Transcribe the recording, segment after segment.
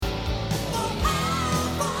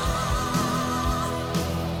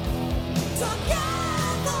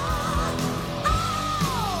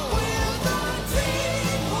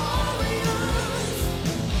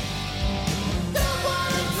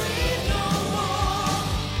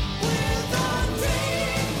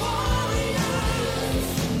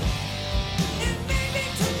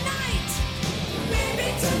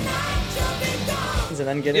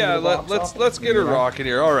then get into the box office? Let's get it rocking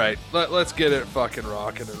here. All right, let's get it fucking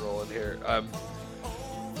rocking and rolling here. I'm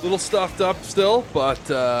a little stuffed up still, but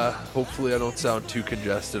hopefully I don't sound too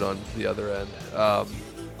congested on the other end.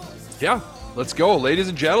 Yeah, let's go, ladies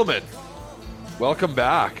and gentlemen. Welcome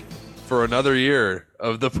back for another year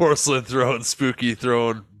of the Porcelain Throne Spooky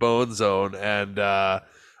Throne Bone Zone, and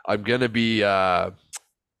I'm gonna be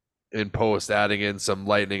in post adding in some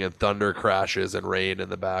lightning and thunder crashes and rain in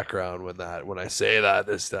the background when I say that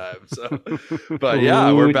this time. So, but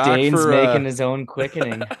yeah, we're back. Dane's making his own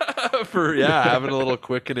quickening for having a little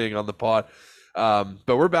quickening on the pod.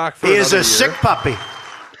 But we're back for he is a year. sick puppy.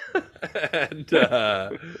 And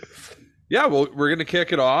yeah, well, we're gonna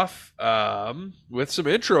kick it off with some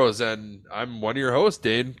intros, and I'm one of your hosts,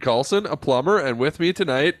 Dane Carlson, a plumber, and with me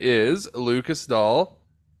tonight is Lucas Dahl,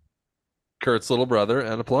 Kurt's little brother,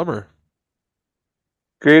 and a plumber.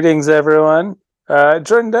 Greetings, everyone.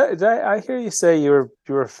 Jordan, did I hear you say you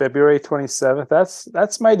were February 27th?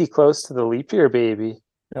 That's mighty close to the leap year, baby.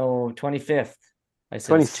 No, 25th. I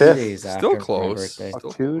said 25th. 2 days after Still my close. birthday.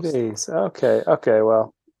 Still 2 close. days. Okay.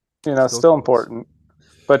 Well, still close. important.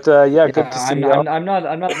 But good to see you. I'm not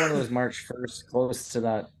one of those March 1st close to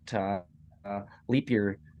that leap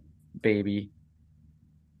year baby.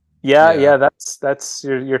 Yeah. That's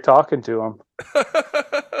you're talking to him.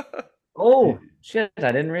 Oh shit!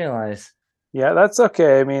 I didn't realize. Yeah, that's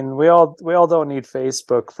okay. I mean, we all don't need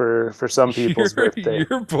Facebook for some people's birthday.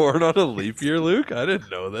 You're born on a leap year, Luke? I didn't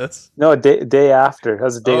know this. No, day after.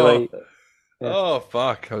 That's a day late. Yeah. Oh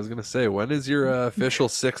fuck! I was gonna say, when is your official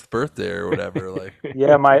 6th birthday or whatever? Like,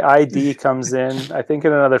 yeah, my ID comes in. I think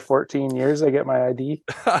in another 14 years, I get my ID.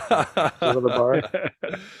 Go to the bar.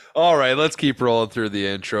 All right, let's keep rolling through the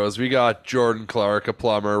intros. We got Jordan Clark, a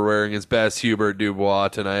plumber, wearing his best Hubert Dubois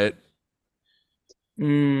tonight.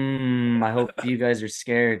 I hope you guys are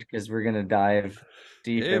scared because we're gonna dive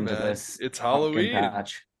deep into this. It's Halloween.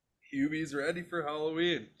 Patch. Hubie's ready for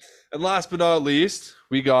Halloween. And last but not least,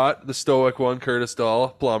 we got the stoic one, Curtis Dahl,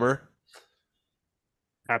 plumber.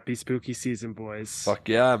 Happy spooky season, boys. Fuck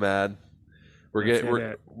yeah, man.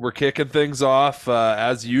 We're kicking things off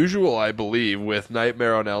as usual, I believe, with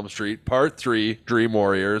Nightmare on Elm Street Part 3, Dream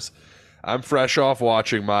Warriors. I'm fresh off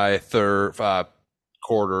watching my third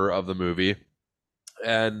quarter of the movie,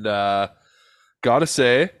 and gotta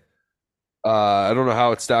say, I don't know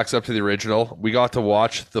how it stacks up to the original. We got to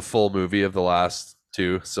watch the full movie of the last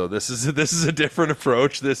two, so this is a different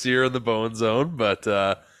approach this year in the Bone Zone, but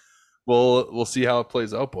we'll see how it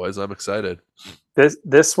plays out, boys. I'm excited.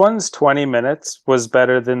 This one's 20 minutes was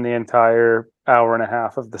better than the entire hour and a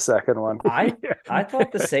half of the second one. I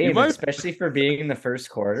thought the same, especially for being in the first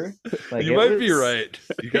quarter. Like, you might be right.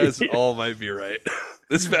 You guys all might be right.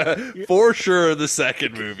 This for sure the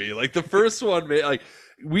second movie. Like the first one, like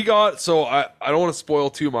we got. So I don't want to spoil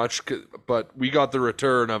too much, but we got the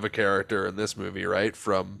return of a character in this movie, right,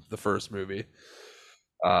 from the first movie.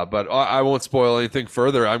 But I won't spoil anything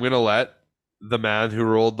further. I'm gonna let the man who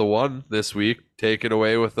rolled the one this week take it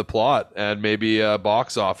away with the plot and maybe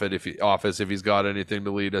box office if he's got anything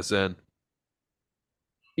to lead us in.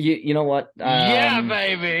 You know what? Yeah,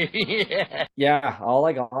 baby. Yeah.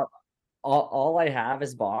 All I have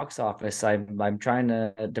is box office. I'm trying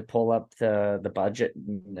to pull up the budget.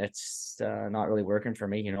 And it's not really working for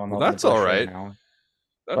me. I'm that's all right. Now.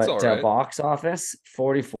 That's all right. Box office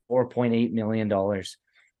 $44.8 million.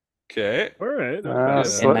 Okay. All right.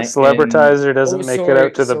 Celebritizer doesn't make it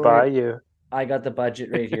out to the bayou. I got the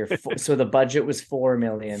budget right here. So the budget was $4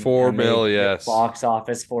 million. 4 million, yes. Box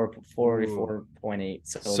office for 44.8.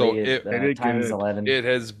 So it times 11. It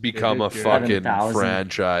has become a fucking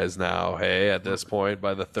franchise now. Hey, at this point,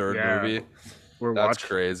 by the third movie, that's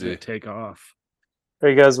crazy. Take off. Are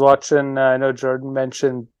you guys watching? I know Jordan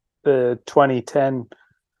mentioned the 2010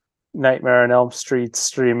 Nightmare on Elm Street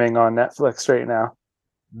streaming on Netflix right now.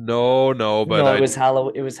 No, but it was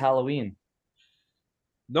Halloween.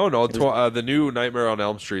 No, the new Nightmare on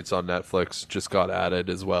Elm Street's on Netflix just got added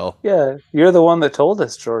as well. Yeah, you're the one that told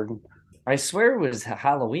us, Jordan. I swear it was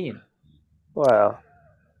Halloween. Wow.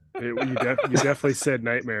 You definitely said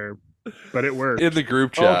Nightmare, but it worked. In the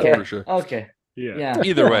group chat, for sure. Okay. Yeah.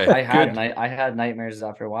 Either way. I had nightmares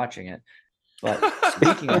after watching it. But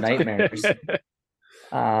speaking of nightmares,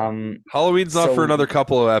 Halloween's not for another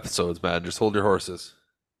couple of episodes, man. Just hold your horses.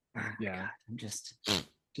 Yeah. God, I'm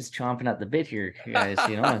just chomping at the bit here, guys.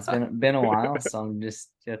 It's been a while, so I'm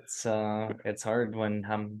just it's hard when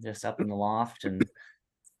I'm just up in the loft and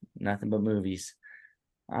nothing but movies.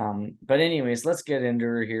 But anyways, let's get into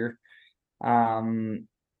her here.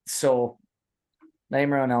 So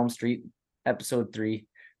Nightmare on Elm Street, episode 3.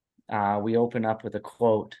 We open up with a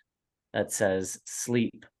quote that says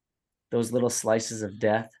 "Sleep." Those little slices of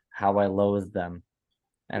death, how I loathe them.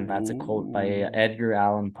 And that's a quote by Edgar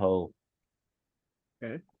Allan Poe.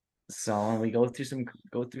 Okay. So we go through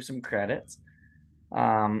some credits.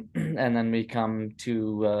 And then we come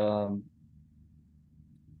to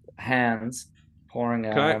Hans pouring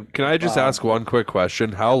Can I just ask one quick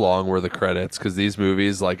question? How long were the credits? Because these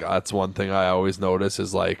movies, like, that's one thing I always notice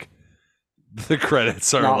is like the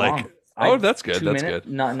credits are not like, long. oh, that's good. 2 That's minutes,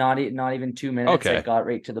 good. not even 2 minutes. Okay. It got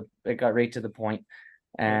right to the point,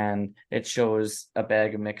 and it shows a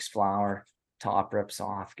bag of mixed flour. Top rips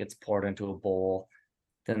off, gets poured into a bowl.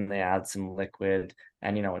 Then they add some liquid,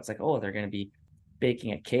 and it's like, oh, they're going to be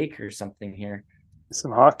baking a cake or something here.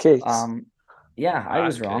 Some hotcakes. Yeah, I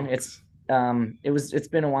was wrong. Hotcakes. It's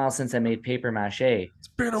been a while since I made paper mache. It's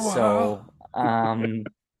been a while. So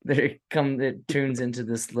it turns into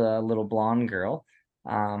this little blonde girl,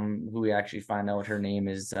 who we actually find out her name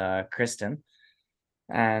is Kristen,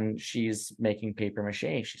 and she's making paper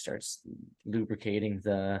mache. She starts lubricating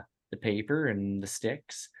the paper and the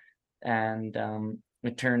sticks, and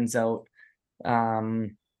it turns out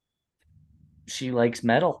she likes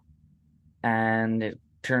metal, and it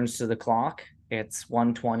turns to the clock. It's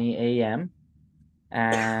 1:20 a.m.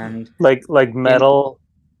 and like in metal,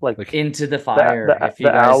 like Into the Fire.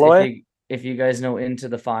 the alloy. If you guys know Into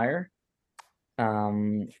the Fire, I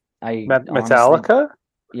honestly, Metallica.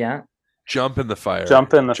 yeah, Jump in the fire.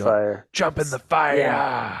 Jump in the fire. Jump in the fire.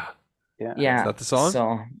 Yeah. Yeah. Is that the song?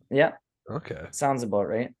 So yeah, Okay. sounds about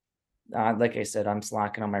right. Like I said, I'm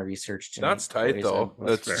slacking on my research tonight. That's tight boys. though.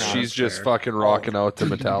 That's fair. She's That's just fair. fucking rocking out to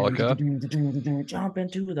Metallica. Jump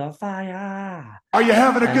into the fire. Are you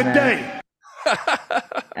having a And good then- day?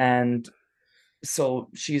 And so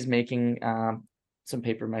she's making some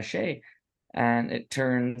paper mache, and it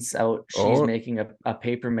turns out she's making a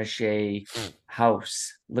paper mache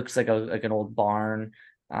house. Looks like an old barn.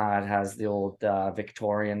 It has the old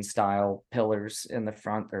Victorian style pillars in the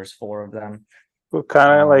front. There's 4 of them.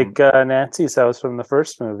 Kind of like Nancy's house from the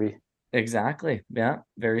first movie. Exactly. Yeah,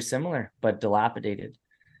 very similar, but dilapidated.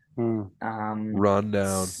 Run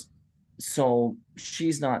down. So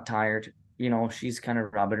she's not tired. She's kind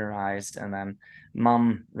of rubbing her eyes, and then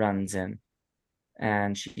Mom runs in,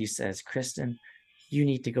 and she says, "Kristen, you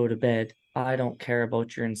need to go to bed. I don't care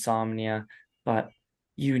about your insomnia, but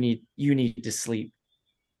you need to sleep."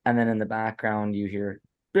 And then in the background, you hear,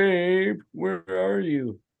 "Babe, where are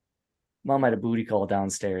you?" Mom had a booty call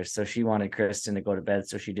downstairs, so she wanted Kristen to go to bed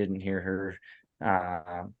so she didn't hear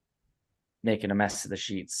her making a mess of the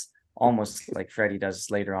sheets, almost like Freddy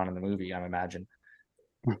does later on in the movie, I imagine.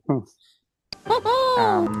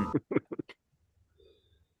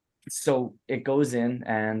 So it goes in,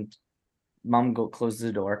 and Mom closes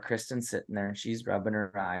the door. Kristen's sitting there, and she's rubbing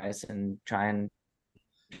her eyes and trying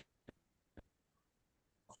to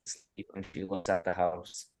sleep when she looks at the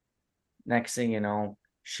house. Next thing you know,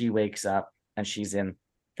 she wakes up and she's in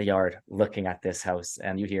the yard looking at this house,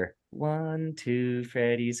 and you hear 1, 2,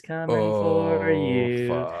 Freddy's coming for you.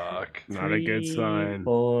 Fuck. Not a good 3, sign.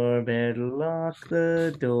 4, better lock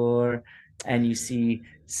the door. And you see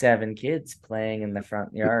 7 kids playing in the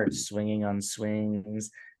front yard, swinging on swings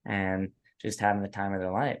and just having the time of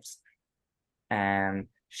their lives. And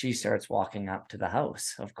she starts walking up to the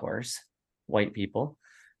house, of course, white people.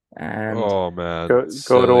 And Oh man. Go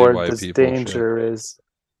Silly to where white this people shit. danger is.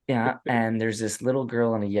 yeah, and there's this little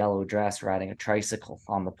girl in a yellow dress riding a tricycle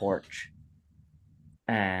on the porch.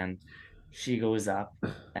 And she goes up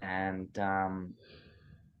and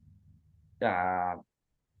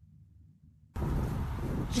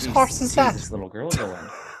Whose horse is that? This little girl go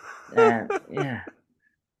in. And yeah.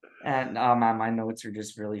 And my notes are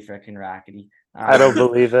just really freaking rackety. I don't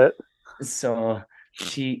believe it. So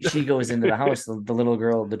she goes into the house. The little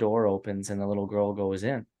girl, the door opens, and the little girl goes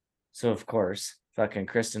in. So of course, fucking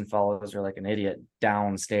Kristen follows her like an idiot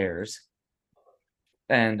downstairs.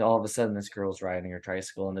 And all of a sudden, this girl's riding her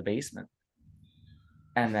tricycle in the basement.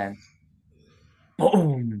 And then,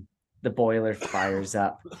 boom! The boiler fires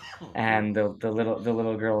up, and the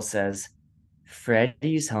little girl says,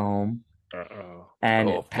 "Freddy's home." Uh-oh. And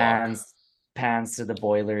Oh, it pans to the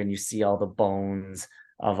boiler, and you see all the bones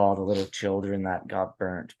of all the little children that got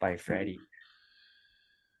burnt by Freddy.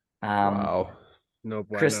 Wow. No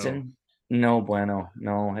bueno. Kristen, no bueno.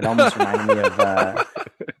 No, it almost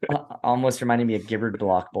reminded me of Gibbard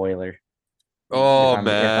Block boiler. Oh if I'm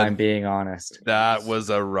man. being honest. That was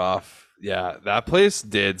a rough. Yeah, that place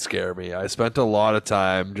did scare me. I spent a lot of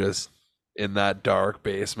time just in that dark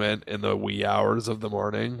basement in the wee hours of the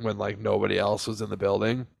morning when like nobody else was in the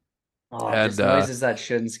building. Oh, And, just noises that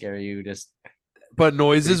shouldn't scare you. Just But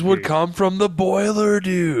noises would Creepy. come from the boiler,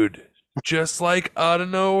 dude. just like out of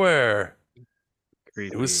nowhere.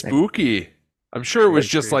 Creepy. It was spooky. I'm sure it was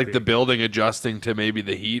Very just like the creepy. building adjusting to maybe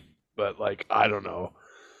the heat, but like I don't know.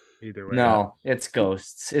 Either way. No, it's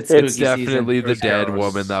ghosts. It's It's spooky season. definitely the Those dead ghosts.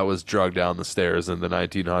 woman that was drugged down the stairs in the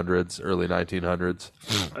 1900s, early 1900s.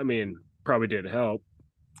 I mean, probably did help.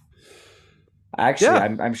 Actually,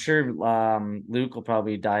 Yeah. I'm sure Luke will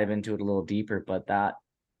probably dive into it a little deeper, but that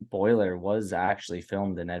boiler was actually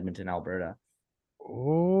filmed in Edmonton, Alberta.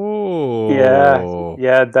 Oh.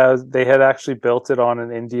 Yeah, they had actually built it on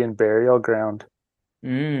an Indian burial ground.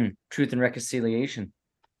 Truth and reconciliation.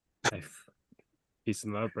 Peace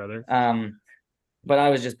and love, brother. But I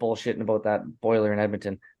was just bullshitting about that boiler in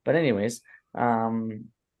Edmonton. But anyways,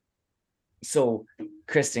 so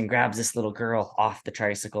Kristen grabs this little girl off the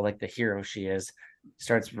tricycle like the hero she is,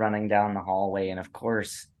 starts running down the hallway, and of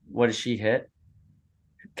course, what does she hit?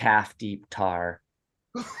 Calf deep tar.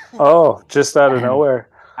 Oh, just out of And nowhere.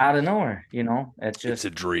 Out of nowhere, it's It's just a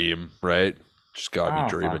dream, right? Just gotta be Oh,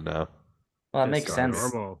 dreaming fuck. now. well, it Just makes not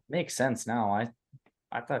sense. normal. Makes sense now.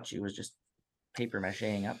 I thought she was just paper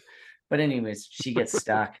macheing up. But anyways, she gets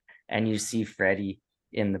stuck, and you see Freddy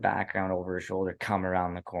in the background over her shoulder come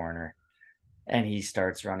around the corner, and he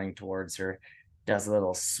starts running towards her, does a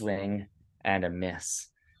little swing and a miss.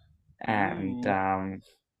 And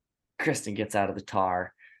Kristen gets out of the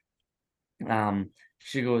tar.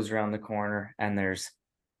 She goes around the corner, and there's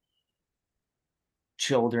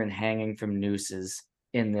children hanging from nooses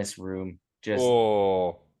in this room, just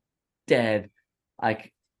dead.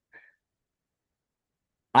 Like,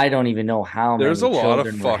 I don't even know how There's a many lot of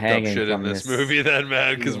children were fucked up hanging shit in from this movie, then,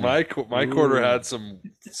 man. Because Yeah. my quarter Ooh. had some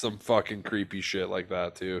fucking creepy shit like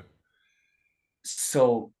that too.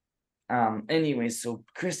 So, anyways, so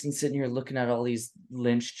Kristen's sitting here looking at all these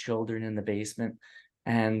lynched children in the basement,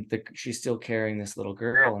 and she's still carrying this little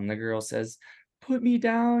girl, and the girl says, "Put me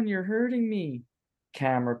down, you're hurting me."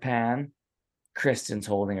 Camera pan. Kristen's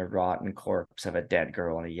holding a rotten corpse of a dead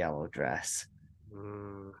girl in a yellow dress.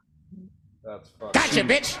 That's fucking Gotcha,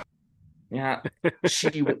 bitch. Yeah,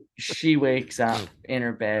 she wakes up in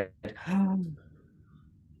her bed,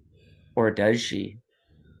 or does she?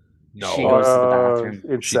 no. She goes to the bathroom.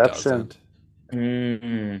 She Inception.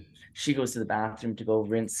 doesn't. She goes to the bathroom to go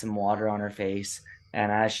rinse some water on her face, and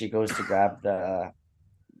as she goes to grab the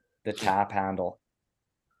tap handle,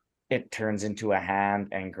 it turns into a hand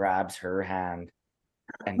and grabs her hand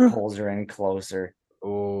and pulls her in closer.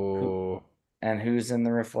 Oh. And who's in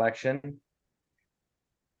the reflection?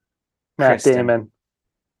 Matt Kristen. Damon.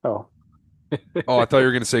 Oh. Oh, I thought you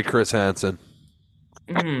were gonna say Chris Hansen.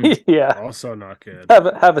 Yeah. Also not good.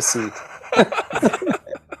 Have a seat.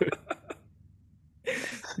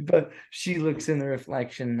 But she looks in the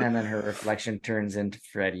reflection, and then her reflection turns into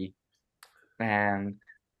Freddy. And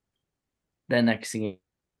the next thing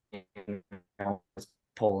you know, is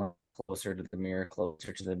pulling closer to the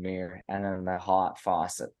mirror, and then the hot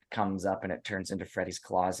faucet comes up and it turns into Freddy's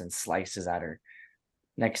claws and slices at her.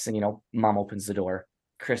 Next thing you know, Mom opens the door.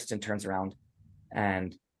 Kristen turns around,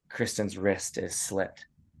 and Kristen's wrist is slit.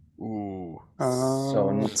 Ooh. So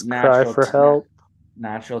Let's cry for help.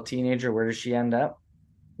 Natural teenager. Where does she end up?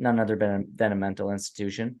 None other than a mental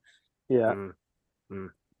institution. Yeah.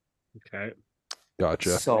 Okay.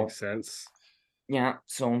 Gotcha. So Makes sense. yeah.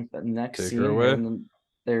 So the next Take scene, her away.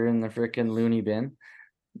 they're in the freaking loony bin,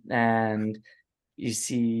 and you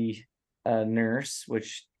see a nurse,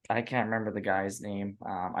 which I can't remember the guy's name.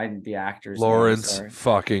 The actor's Lawrence name,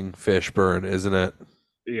 fucking Fishburne, isn't it?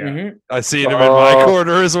 Yeah. Mm-hmm. I seen him in my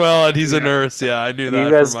corner as well, and he's a nurse. Yeah, I knew that. You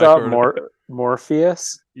guys from my got corner.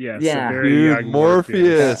 Morpheus? Yes. Yeah. A very Dude, young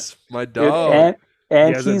Morpheus, my Dude, dog.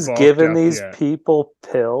 and hasn't he's bulked given up these yet. people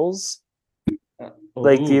pills.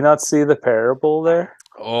 Like, do you Ooh. not see the parable there?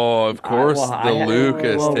 Oh, of course, the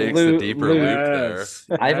Lucas takes the deeper Luke there. Yes.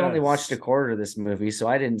 I've only Yes. watched a quarter of this movie, so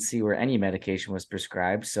I didn't see where any medication was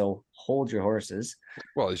prescribed. So hold your horses.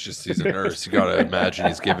 Well, he's a nurse. You gotta imagine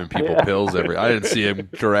he's giving people Yeah. pills every. I didn't see him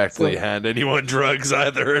directly hand anyone drugs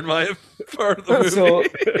either in my part of the movie.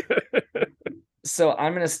 So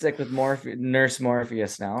I'm gonna stick with Nurse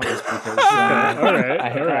Morpheus now, just because all right.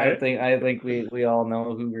 I think we all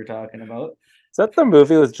know who we're talking about. Is that the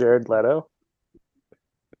movie with Jared Leto?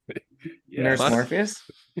 Yes. Nurse Morpheus?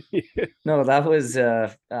 No, that was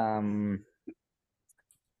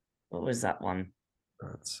what was that one?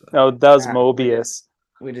 No, that was Ah, Mobius.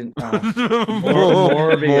 We didn't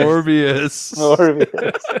Morbius.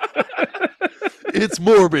 Morbius. It's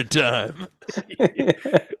morbid time.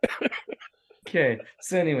 Okay,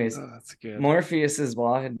 so anyways, That's good.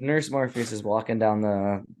 Nurse Morpheus is walking down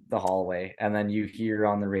the hallway, and then you hear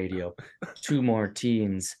on the radio, 2 more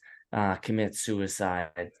teens commit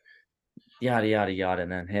suicide. yada yada yada,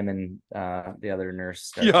 and then him and the other nurse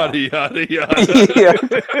start Yada talking. yada yada. Yeah.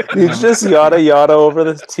 You just yada yada over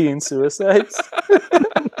the teen suicides.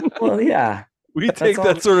 Well, yeah, We That's take all-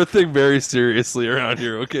 that sort of thing very seriously around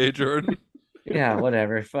here, okay, Jordan? yeah,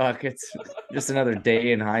 whatever. Fuck, it's just another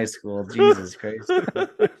day in high school. Jesus Christ.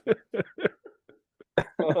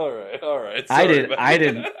 All right. I Sorry, did-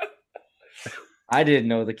 buddy. I didn't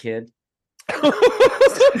know the kid.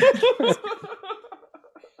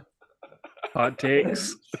 Hot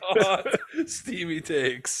takes. Hot, steamy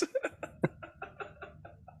takes.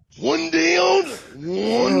 One day on,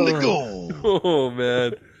 one to go. Oh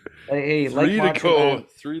man, Hey, like three to Macho go. Man,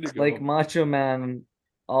 3 to go. like Macho Man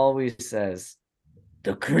always says,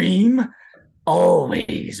 the cream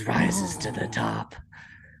always rises to the top.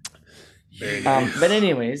 But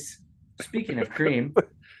anyways, speaking of cream,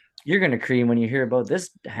 you're gonna cream when you hear about this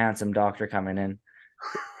handsome doctor coming in.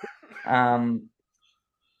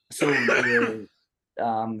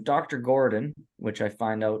 Dr. Gordon, which I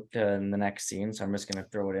find out in the next scene, so I'm just gonna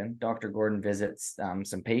throw it in. Dr. Gordon visits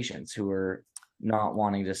some patients who are not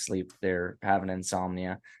wanting to sleep. They're having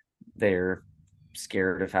insomnia. They're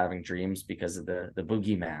scared of having dreams because of the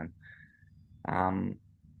boogeyman.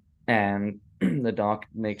 And the doc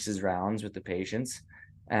makes his rounds with the patients,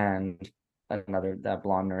 and that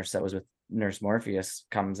blonde nurse that was with Nurse Morpheus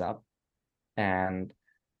comes up, and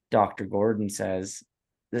Dr. Gordon says,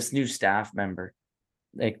 this new staff member,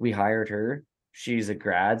 like, we hired her, she's a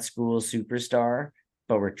grad school superstar,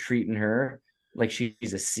 but we're treating her like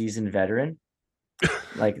she's a seasoned veteran.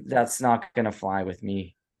 Like, that's not gonna fly with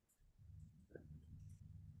me.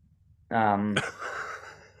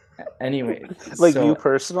 Anyway, Like so- you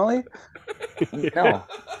personally? No,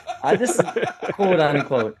 this is quote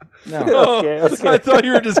unquote. No, Oh, Okay. I thought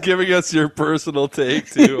you were just giving us your personal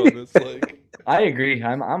take too on this. Like I agree.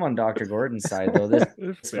 I'm on Dr. Gordon's side though. This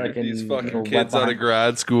Fair. fucking these fucking little kids wet out of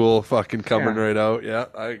grad school, fucking coming Yeah. right out. Yeah,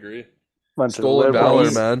 I agree. Bunch of Stolen valor,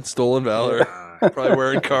 liberals. man. Stolen valor. Probably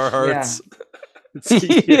wearing Carhartts. Sing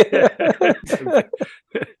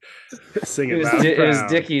It it was, loud and it was proud.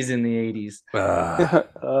 Dickies in the 80s. Ah.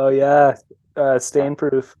 Oh yeah, stain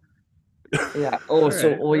proof. Yeah. Oh,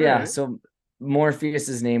 so Alright, yeah. alright. So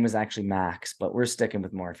Morpheus's name was actually Max, but we're sticking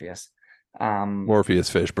with Morpheus. Morpheus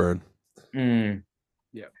Fishburne. mm.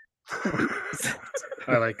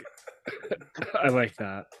 I like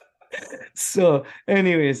that. So,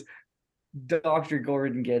 anyways, Dr.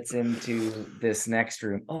 Gordon gets into this next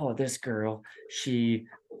room. Oh, this girl, she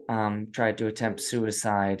tried to attempt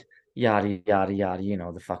suicide, yada yada yada, you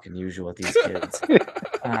know, the fucking usual with these kids.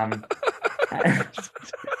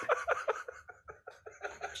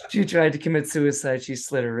 She tried to commit suicide, she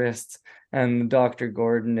slit her wrists, and Dr.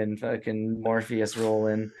 Gordon and fucking Morpheus roll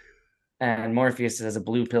in. And Morpheus has a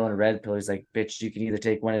blue pill and a red pill. He's like, bitch, you can either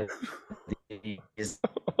take one of these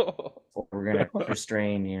or we're gonna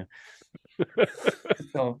restrain you.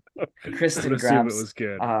 So Kristen Would assume it grabs was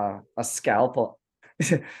good. a scalpel.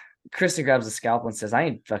 Kristen grabs a scalpel and says, I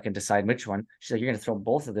ain't fucking deciding which one. She's like, you're gonna throw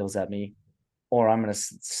both of those at me, or I'm gonna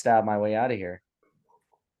stab my way out of here.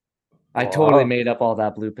 I totally Wow. made up all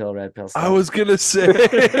that blue pill, red pill stuff. I was gonna say.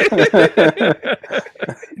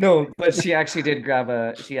 No, but she actually did grab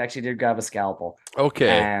a scalpel.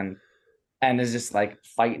 Okay. And is just like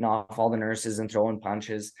fighting off all the nurses and throwing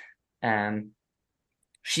punches. And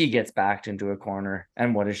she gets backed into a corner.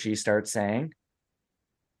 And what does she start saying?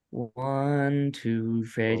 1, 2,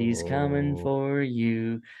 Freddy's coming Oh. for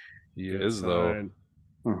you. He is though. Fine.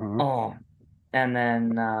 Mhm. Oh, and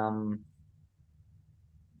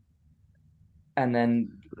then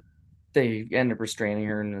they end up restraining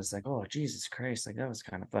her, and it's like, oh Jesus Christ, like that was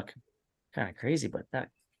kind of crazy, but that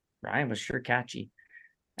rhyme was sure catchy.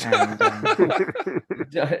 And I'm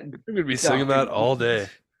gonna be singing that all day.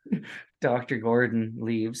 Dr. Gordon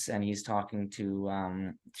leaves, and he's talking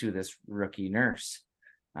to this rookie nurse,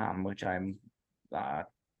 which I'm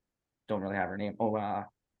don't really have her name.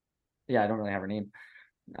 Yeah, I don't really have her name.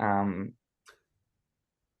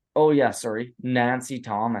 Oh yeah, sorry, Nancy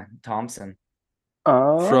Thompson.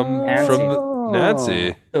 Oh. From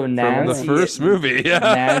Nancy. So From Nancy, the first movie. Yeah.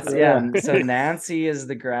 Nancy, Yeah. So Nancy is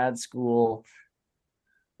the grad school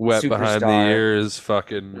Wet behind the superstar, ears,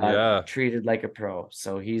 fucking yeah. treated like a pro.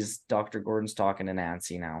 So he's Dr. Gordon's talking to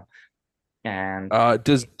Nancy now, and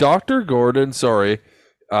Does Dr. Gordon, sorry,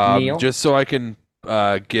 Neil? just so I can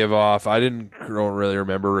give off, I don't really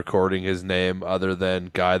remember recording his name other than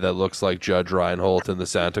guy that looks like Judge Reinhold in the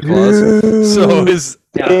Santa Claus. So his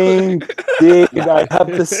Dang, dude, I have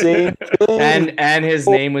the same thing. and his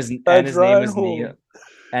name was Reinhold. Neil,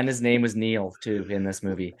 and his name was Neil too in this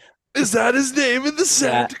movie. Is that his name in the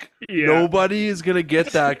Santa? Yeah. Nobody is gonna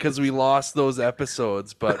get that because we lost those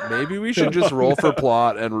episodes. But maybe we should just roll for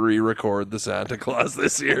plot and re-record the Santa Claus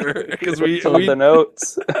this year because It's on the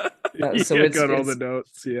notes. So Yeah, it's got all the it's,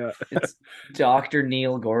 notes. Yeah. it's Dr.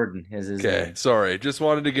 Neil Gordon is his Okay, name. sorry. Just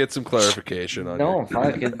wanted to get some clarification on No, your...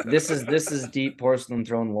 fuck it. This is deep porcelain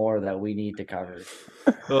throne lore that we need to cover.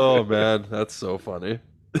 Oh man, that's so funny.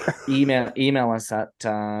 Email us at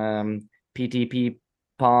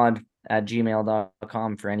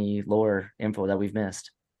ptppod@gmail.com for any lore info that we've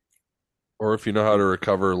missed. Or if you know how to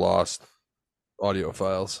recover lost audio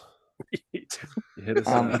files, you hit us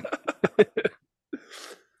Um, up.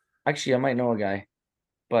 Actually, I might know a guy,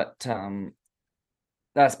 but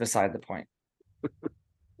that's beside the point.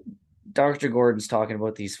 Dr. Gordon's talking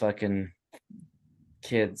about these fucking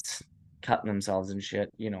kids cutting themselves and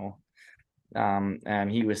shit, you know.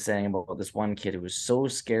 And he was saying about this one kid who was so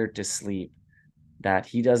scared to sleep that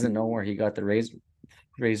he doesn't know where he got the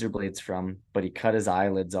razor blades from, but he cut his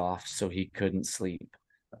eyelids off so he couldn't sleep.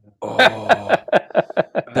 Oh,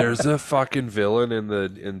 there's a fucking villain in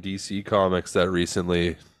DC Comics that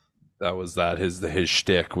recently his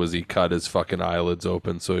shtick was he cut his fucking eyelids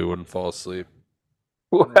open so he wouldn't fall asleep.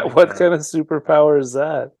 What kind of superpower is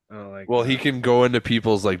that? Well, he can go into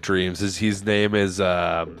people's like dreams. His name is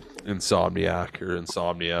Insomniac or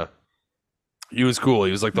Insomnia. He was cool.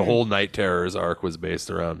 He was like the whole Night Terrors arc was based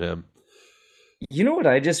around him. You know what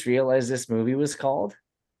I just realized this movie was called?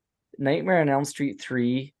 Nightmare on Elm Street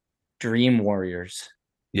 3 Dream Warriors.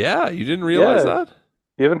 Yeah, you didn't realize Yeah. that?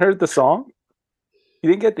 You haven't heard the song? You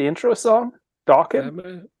didn't get the intro song?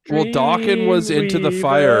 Dawkins? Well, Dawkins was Into the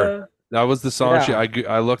Fire. That was the song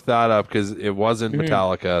I looked that up because it wasn't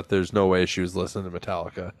Metallica. There's no way she was listening to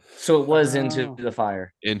Metallica. So it was Into the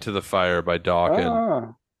Fire. Into the Fire by Dawkins.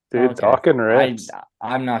 Oh, dude, Okay. Dawkins rips.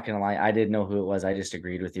 I'm not gonna lie, I didn't know who it was. I just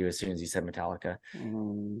agreed with you as soon as you said Metallica.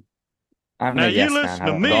 Mm. I'm Now a you yes listen man.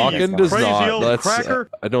 to me, Dawkins you does crazy not. old cracker.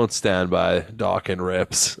 I don't stand by Dawkins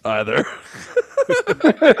rips either.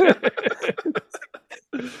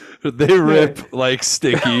 They rip like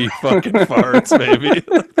sticky fucking farts, maybe.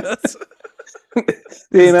 Like that's... Dean, I Is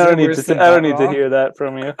don't there need worse to. than I don't need to Rock? hear that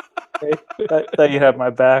from you. Okay? that you have my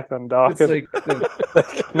back on It's Dawkins.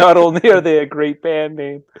 like Not only are they a great band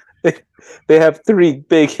name, they have 3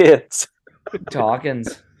 big hits.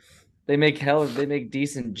 Dawkins. They make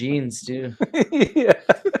decent jeans too. Yeah.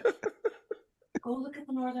 Go look at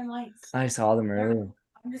the Northern Lights. I saw them earlier.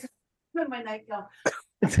 I'm just putting my nightgown.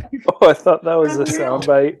 Oh, I thought that was a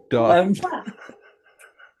soundbite.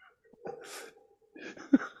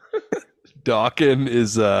 Dawkins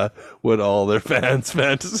is what all their fans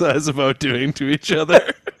fantasize about doing to each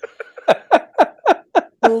other.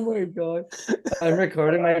 Oh my god. I'm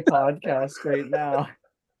recording my podcast right now.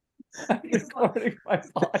 I'm recording my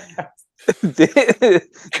podcast.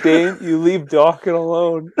 Dane, you leave Dawkins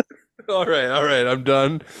alone. All right. I'm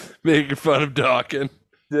done making fun of Dawkins.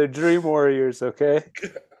 They're Dream Warriors, okay?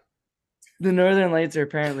 The Northern Lights are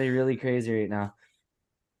apparently really crazy right now.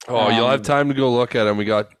 Oh, you'll have time to go look at them. We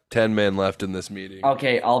got 10 men left in this meeting.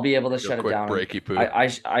 Okay, I'll be able to Real shut it quick down. breaky poo.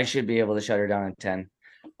 I should be able to shut her down in 10.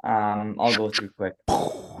 I'll go through quick.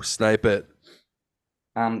 Snipe it.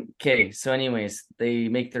 Okay, so anyways, they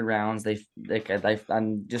make their rounds.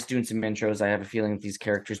 I'm just doing some intros. I have a feeling that these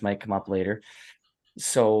characters might come up later.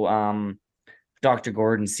 So Dr.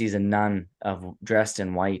 Gordon sees a nun dressed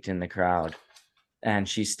in white in the crowd, and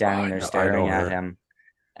she's standing there staring at him.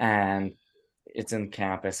 And it's in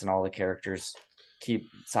campus, and all the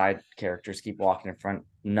side characters keep walking in front.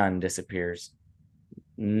 Nun disappears.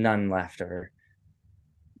 None left of her.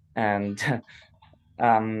 And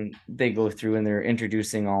they go through and they're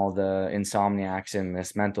introducing all the insomniacs in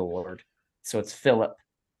this mental ward. So it's Philip,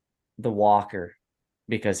 the walker,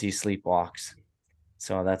 because he sleepwalks.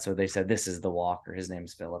 So that's what they said. This is the walker. His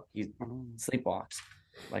name's Philip. He sleepwalks,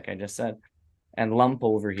 like I just said. And Lump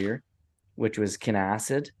over here, which was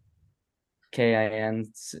Kinacid.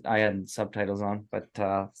 Kin. I had subtitles on, but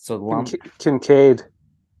so Lump. Kincaid,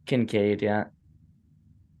 yeah.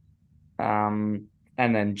 And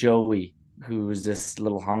then Joey, who's this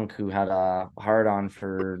little hunk who had a hard-on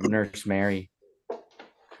for Nurse Mary.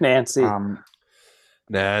 Nancy.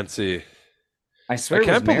 Nancy. I swear I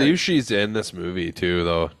can't believe she's in this movie too,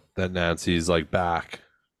 though. That Nancy's like back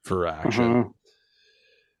for action. Mm-hmm.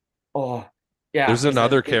 Oh, yeah. There's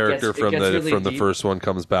another character from the deep. first one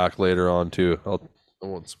comes back later on too. I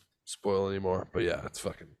won't spoil anymore, but yeah, it's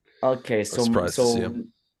fucking. Okay, so surprised to see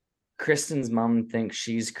him. Kristen's mom thinks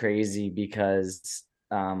she's crazy because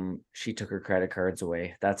she took her credit cards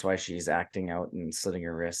away. That's why she's acting out and slitting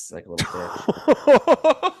her wrists like a little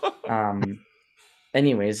bitch.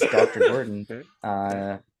 Anyways, Dr. Gordon,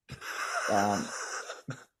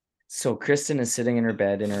 so Kristen is sitting in her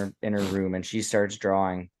bed in her room, and she starts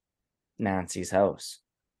drawing Nancy's house.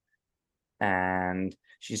 And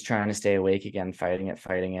she's trying to stay awake again, fighting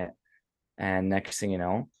it. And next thing you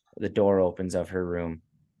know, the door opens of her room.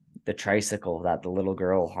 The tricycle that the little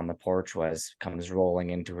girl on the porch comes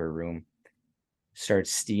rolling into her room,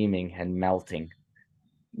 starts steaming and melting.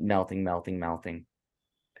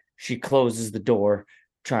 She closes the door,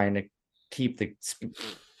 trying to keep the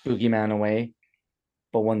boogeyman away.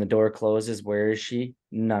 But when the door closes, where is she?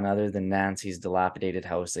 None other than Nancy's dilapidated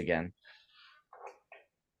house again.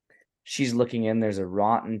 She's looking in. There's a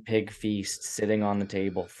rotten pig feast sitting on the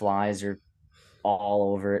table. Flies are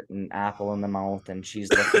all over it, an apple in the mouth, and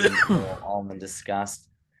she's looking all in disgust.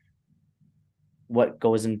 What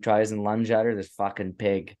goes and tries and lunge at her? This fucking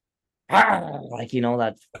pig. Like, you know,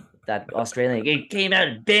 that Australian, it came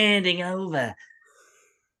out bending over.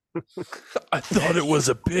 I thought it was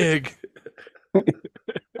a pig.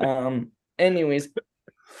 Anyways,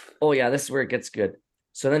 oh yeah, this is where it gets good.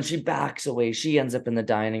 So then she backs away. She ends up in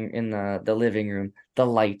the living room. The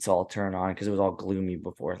lights all turn on because it was all gloomy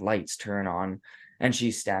before. Lights turn on, and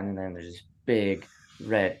she's standing there, and there's this big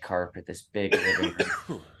red carpet, this big living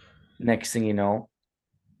room. Next thing you know,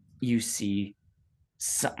 you see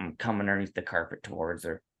something coming underneath the carpet towards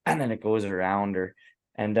her, and then it goes around her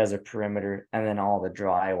and does a perimeter, and then all the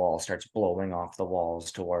drywall starts blowing off the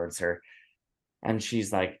walls towards her. And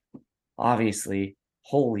she's like, obviously,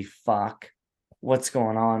 holy fuck, what's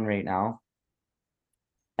going on right now?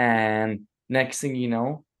 And next thing you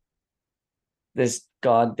know, this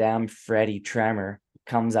goddamn Freddy Tremor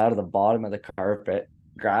comes out of the bottom of the carpet,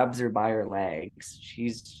 grabs her by her legs.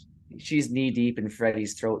 She's knee deep in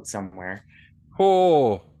Freddy's throat somewhere.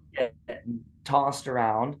 Oh, Tossed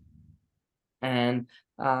around, and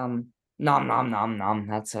nom nom.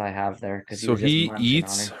 That's what I have there. So he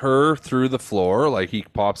eats her through the floor, like he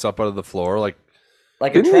pops up out of the floor, like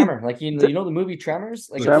a tremor. Like you know the movie Tremors,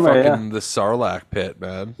 like Tremor, fucking the Sarlacc pit,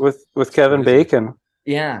 man. With Kevin Bacon.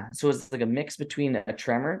 Yeah, so it's like a mix between a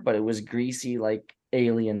tremor, but it was greasy like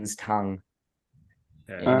Alien's tongue.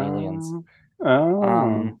 In Aliens.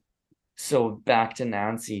 So back to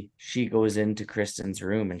Nancy. She goes into Kristen's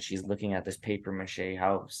room and she's looking at this paper mache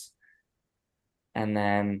house. And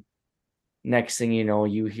then next thing you know,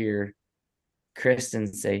 you hear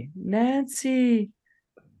Kristen say, Nancy.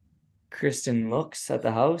 Kristen looks at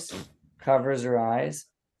the house, covers her eyes,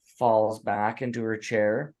 falls back into her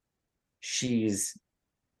chair. She's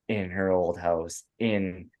in her old house,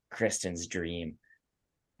 in Kristen's dream.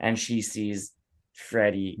 And she sees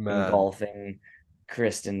Freddy engulfing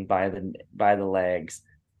Kristen by the legs.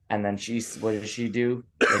 And then what does she do?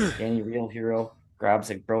 Like any real hero,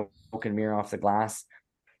 grabs a broken mirror off the glass,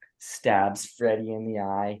 stabs Freddy in the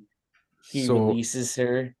eye. He releases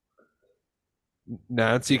her.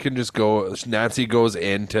 Nancy goes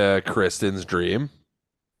into Kristen's dream.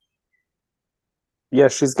 Yeah,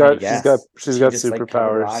 she's got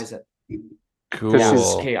superpowers. Like, cool. Yeah,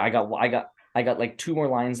 okay, I got like 2 more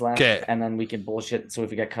lines left, and then we can bullshit. So if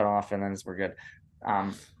we get cut off, and then we're good.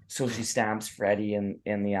 So she stabs Freddy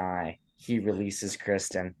in the eye. He releases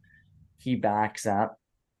Kristen. He backs up,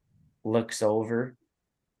 looks over,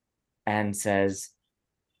 and says,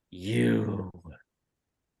 "You."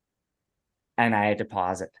 And I had to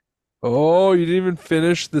pause it. Oh, you didn't even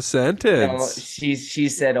finish the sentence. No, she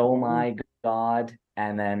said, "Oh my God,"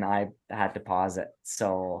 and then I had to pause it.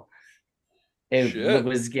 So it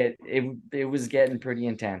was getting pretty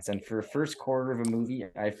intense. And for first quarter of a movie,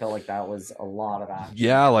 I felt like that was a lot of action.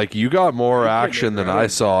 Yeah, like you got more action than I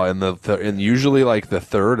saw in and usually like the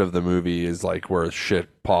third of the movie is like where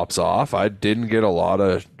shit pops off. I didn't get a lot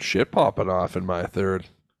of shit popping off in my third.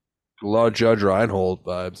 A lot of Judge Reinhold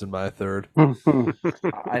vibes in my third.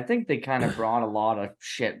 I think they kind of brought a lot of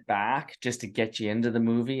shit back just to get you into the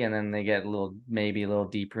movie, and then they get maybe a little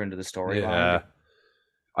deeper into the storyline. Yeah.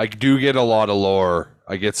 I do get a lot of lore.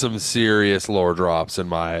 I get some serious lore drops in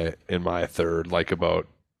my third, like about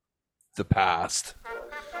the past.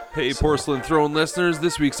 Hey, Porcelain Throne listeners,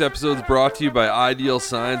 this week's episode is brought to you by Ideal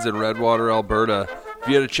Signs in Redwater, Alberta. If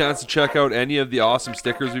you had a chance to check out any of the awesome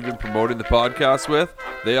stickers we've been promoting the podcast with,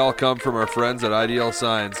 they all come from our friends at Ideal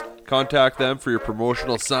Signs. Contact them for your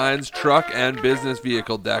promotional signs, truck and business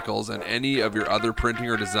vehicle decals, and any of your other printing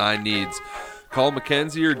or design needs. Call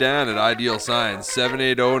Mackenzie or Dan at Ideal Signs,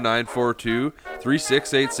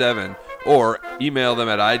 780-942-3687, or email them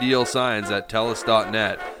at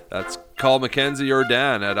idealsigns@telus.net. That's call Mackenzie or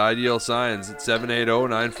Dan at Ideal Signs at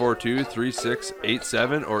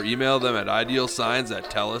 780-942-3687, or email them at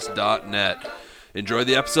idealsigns@telus.net. Enjoy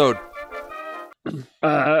the episode.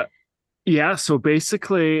 Yeah, so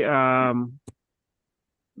basically,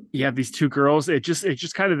 you have these two girls. It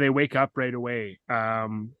just kind of they wake up right away.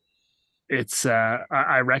 It's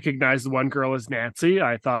I recognize the one girl as Nancy.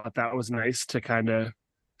 I thought that was nice to kind of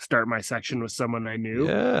start my section with someone I knew.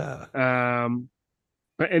 Yeah.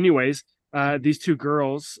 But anyways, these two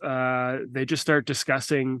girls, they just start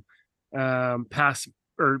discussing past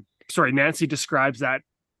or sorry, Nancy describes that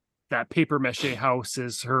paper mache house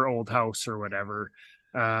as her old house or whatever.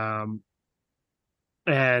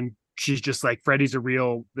 And she's just like, Freddy's a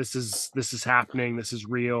real, this is happening, this is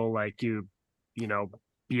real, like you know,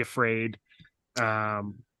 be afraid.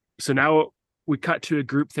 So now we cut to a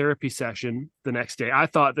group therapy session the next day. I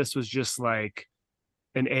thought this was just like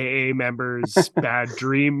an AA members bad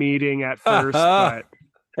dream meeting at first, but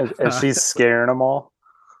And she's scaring them all.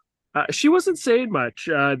 she wasn't saying much.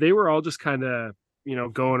 They were all just kind of,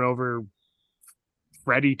 going over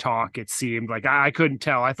Freddy talk. It seemed like I couldn't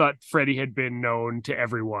tell. I thought Freddy had been known to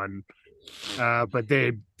everyone, but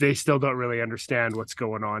they still don't really understand what's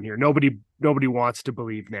going on here. Nobody wants to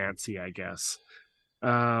believe Nancy, I guess.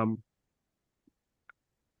 The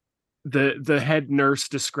head nurse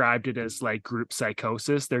described it as like group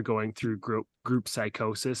psychosis. They're going through group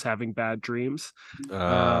psychosis, having bad dreams.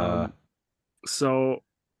 So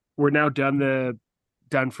we're now done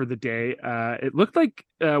for the day. It looked like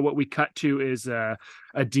what we cut to is a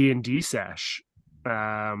D&D sesh,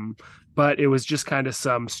 but it was just kind of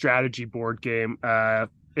some strategy board game.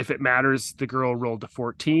 If it matters, the girl rolled a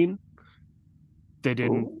 14. They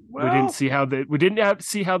didn't. We didn't see how we didn't have to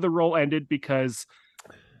see how the roll ended because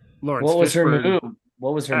Lawrence. What was her Fishburne, move?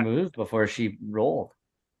 What was her move before she rolled?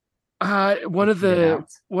 One of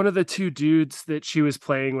the two dudes that she was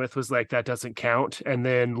playing with was like, that doesn't count. And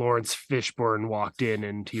then Lawrence Fishburne walked in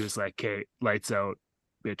and he was like, "Okay, lights out,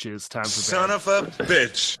 bitches, time for Son bed." of a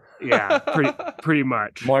bitch. Yeah, pretty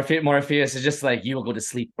much. Morpheus is just like, you will go to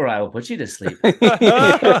sleep or I will put you to sleep.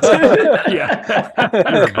 Yeah.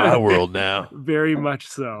 You're in my world now. Very much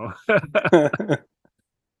so.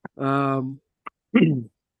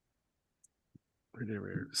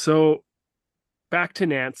 So back to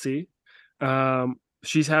Nancy.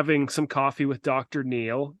 She's having some coffee with Dr.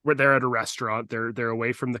 Neil. Where they're at a restaurant. They're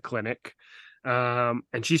away from the clinic.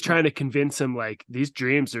 And she's trying to convince him like these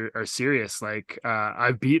dreams are serious. Like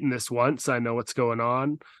I've beaten this once. I know what's going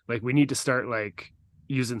on. Like we need to start like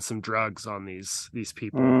using some drugs on these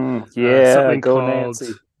people.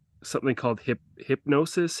 Something called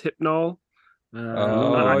hypnosis, hypnol.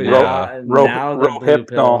 Now the blue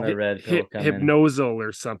pill and the red pill come in. Hypnosal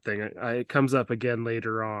or something. It comes up again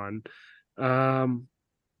later on.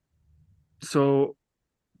 So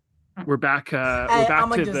we're back. We're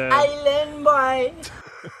back to the island boy.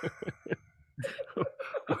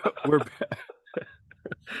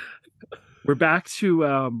 we're back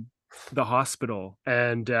to the hospital,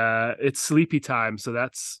 and it's sleepy time. So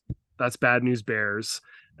that's bad news bears,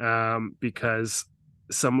 because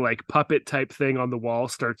some like puppet type thing on the wall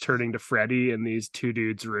starts turning to Freddy in these two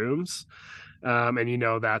dudes' rooms, and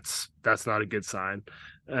that's not a good sign.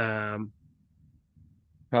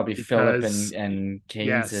 Probably Philip and Keynes.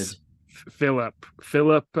 Yes, Philip,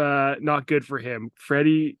 not good for him.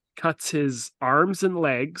 Freddy cuts his arms and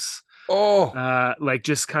legs. Like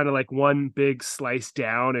just kind of like one big slice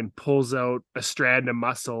down and pulls out a strand of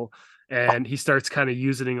muscle, and he starts kind of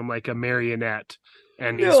using him like a marionette,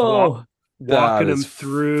 and he's walking him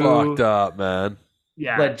through. Fucked up, man.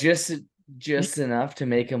 Yeah, but just enough to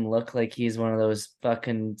make him look like he's one of those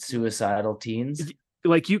fucking suicidal teens.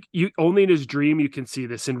 Like you only in his dream you can see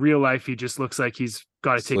this. In real life, he just looks like he's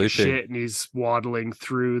got to take a shit and he's waddling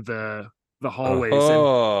through the hallways.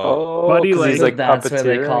 Buddy, like that's why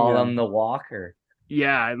they call him the Walker.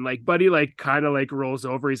 Yeah, and like Buddy like kind of like rolls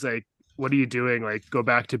over. He's like, "What are you doing? Like, go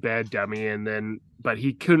back to bed, dummy." And then, but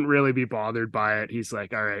he couldn't really be bothered by it. He's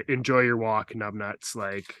like, "All right, enjoy your walk, numbnuts.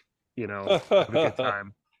 Like, have a good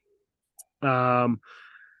time."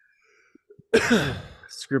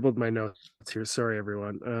 Scribbled my notes here. Sorry,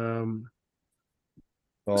 everyone.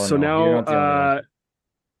 Now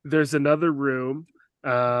there's another room.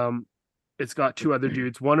 It's got two other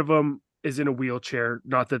dudes. One of them is in a wheelchair.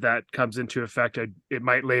 Not that comes into effect. It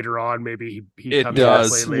might later on. Maybe he comes into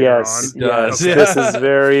play later on. It does. Okay. This is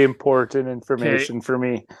very important information for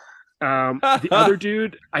me. The other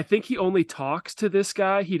dude, I think he only talks to this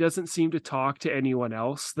guy. He doesn't seem to talk to anyone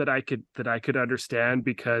else that I could understand,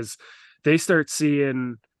 because they start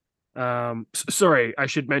seeing. Sorry, I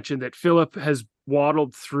should mention that Philip has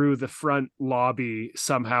waddled through the front lobby.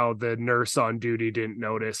 Somehow the nurse on duty didn't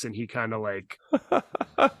notice, and he kind of like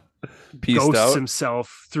Pieced ghosts out.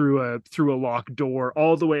 himself through a locked door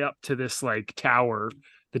all the way up to this like tower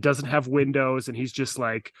that doesn't have windows, and he's just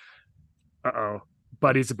like, uh-oh,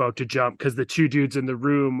 Buddy's about to jump, because the two dudes in the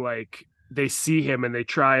room, like, they see him and they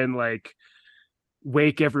try and like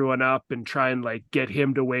wake everyone up and try and like get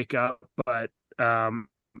him to wake up, but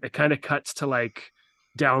it kind of cuts to like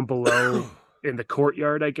down below in the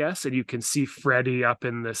courtyard, I guess, and you can see Freddy up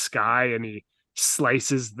in the sky, and he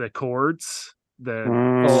slices the cords, the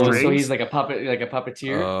Oh, so strings. he's like a puppet, like a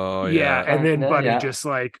puppeteer. Oh Yeah, and then Kinda, Buddy yeah. just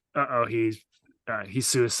like, he's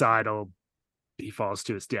suicidal. He falls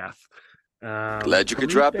to his death. Glad you could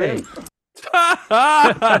drop in.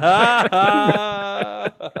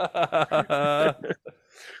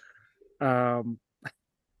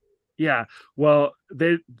 Yeah, well,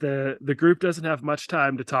 the group doesn't have much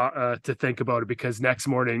time to talk to think about it, because next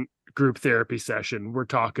morning, group therapy session, we're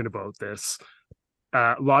talking about this.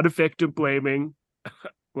 A lot of victim blaming.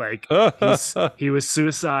 Like, he was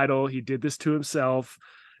suicidal, he did this to himself.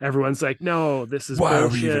 Everyone's like, no, this is Why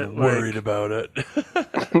bullshit. are we even worried about it?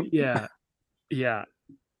 Yeah,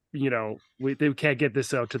 they can't get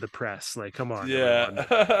this out to the press. Like, come on.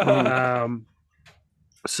 Yeah.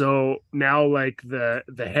 So now, like, the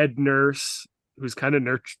head nurse, who's kind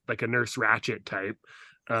of like a Nurse Ratchet type,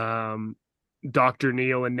 Dr.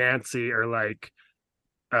 Neil and Nancy are like,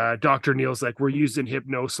 Dr. Neil's like, we're using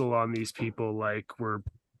hypnosil on these people, like,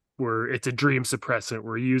 it's a dream suppressant,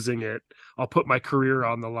 we're using it, I'll put my career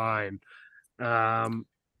on the line. End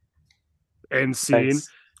scene. Thanks.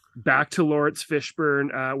 Back to Lawrence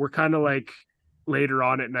Fishburne. We're kind of like later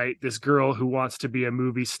on at night, this girl who wants to be a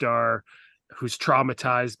movie star, who's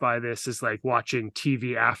traumatized by this, is like watching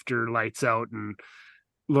TV after lights out, and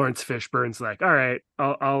Lawrence Fishburne's like, all right,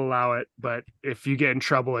 I'll allow it, but if you get in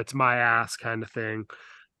trouble, it's my ass, kind of thing.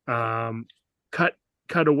 Cut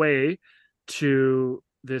away to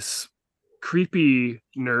this creepy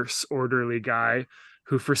nurse orderly guy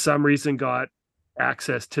who for some reason got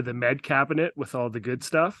access to the med cabinet with all the good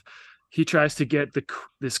stuff. He tries to get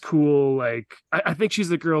this cool, like, I think she's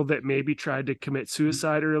the girl that maybe tried to commit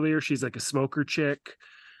suicide earlier. She's like a smoker chick.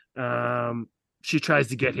 She tries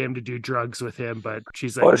to get him to do drugs with him, but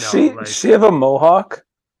she's like, she have a mohawk?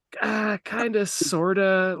 Kind of, sort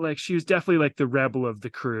of. Like, she was definitely like the rebel of the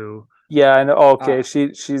crew. Yeah, I know. Okay,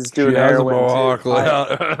 she's doing heroin too.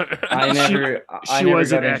 I never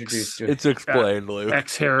was got an introduced to it. It's explained, Lou.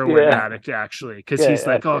 Ex-heroin addict, actually, because he's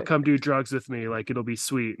like, okay. oh, come do drugs with me, like, it'll be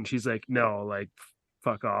sweet, and she's like, no, like,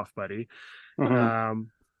 fuck off, buddy.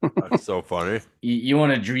 That's so funny. You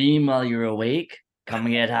want to dream while you're awake?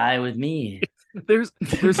 Come get high with me. There's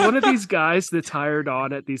one of these guys that's hired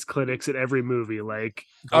on at these clinics at every movie. Like,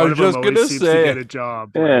 I was just gonna seems say to get a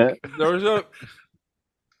job. Yeah. Like,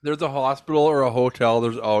 There's a hospital or a hotel.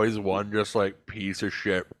 There's always one just like piece of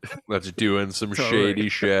shit that's doing some shady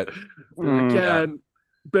shit. Like, yeah,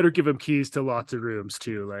 better give him keys to lots of rooms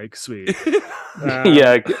too. Like, sweet.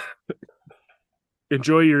 Yeah.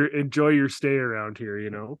 Enjoy your stay around here.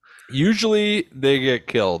 Usually they get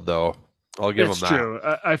killed though. I'll give It's them that. true.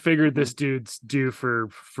 I figured this dude's due for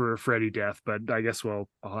a Freddy death, but I guess I'll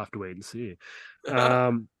have to wait and see.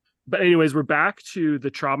 But anyways, we're back to the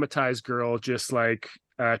traumatized girl, just like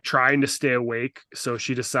trying to stay awake. So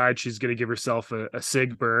she decides she's going to give herself a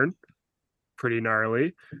cig burn. Pretty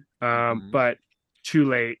gnarly. But too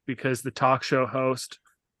late, because the talk show host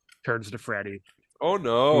turns to Freddy. Oh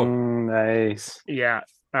no. Nice. Yeah.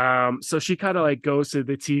 So she kind of like goes to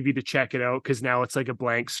the TV to check it out, because now it's like a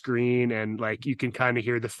blank screen, and like you can kind of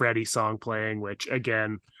hear the Freddy song playing, which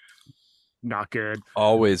again, not good.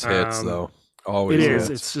 Always hits though. Always it hits. is.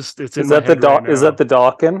 It's just Is that the Is that the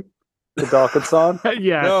Dawkins? The Dawkins song?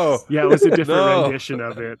 Yeah. No. Yeah, it was a different rendition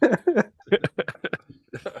of it.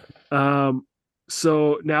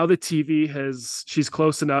 So now the TV she's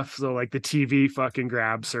close enough, so like the TV fucking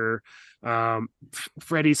grabs her.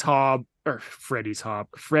 Freddy's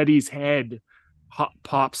head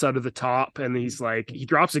pops out of the top, and he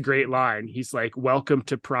drops a great line. He's like, welcome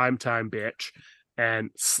to primetime, bitch,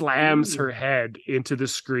 and slams her head into the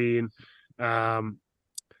screen. Lawrence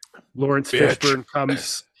Fishburne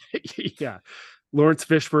comes Lawrence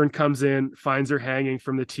Fishburne comes in, finds her hanging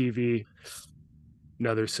from the TV.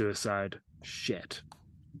 Another suicide. Shit.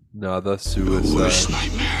 Another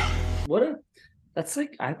suicide.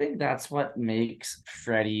 I think that's what makes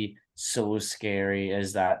Freddy so scary,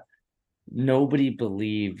 is that nobody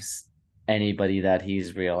believes anybody that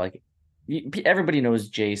he's real. Like, everybody knows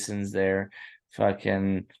Jason's there.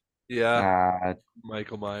 Fucking Yeah.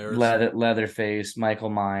 Michael Myers. Leatherface, Michael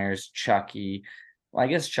Myers, Chucky. Well, I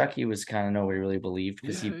guess Chucky was kind of nobody really believed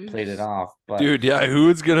because he played it off. But Dude, yeah,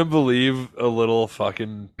 who's gonna believe a little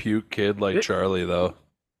fucking puke kid like It- Charlie though?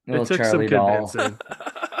 little It took Charlie some doll.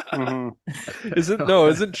 convincing.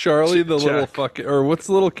 Isn't Charlie the little Chuck. fucking, or what's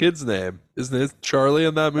the little kid's name? Isn't it Charlie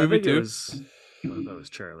in that I movie think it too? was. Oh, that was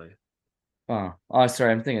Charlie. Oh,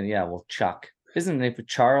 sorry. I'm thinking. Yeah, well, Chuck. Isn't it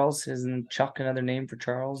Charles? Isn't Chuck another name for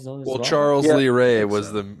Charles though? As Well, well? Charles Yeah, Lee Ray think was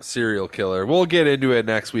so. the serial killer. We'll get into it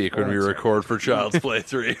next week when we That's right. record for Child's Play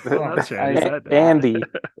 3. Well, That's right. Is that- Andy.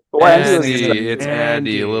 Well, Andy was Andy, the- it's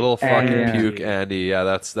Andy, little fucking Andy. puke Andy. Yeah,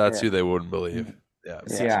 that's Yeah. who they wouldn't believe. Yeah,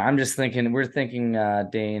 So, yeah, I'm just thinking. We're thinking,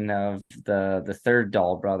 Dane, of the third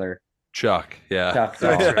doll brother, Chuck. Yeah. Chuck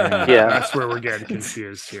That's doll. right. Yeah. That's where we're getting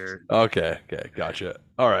confused here. Okay, gotcha.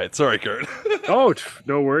 All right, sorry, Kurt. Oh,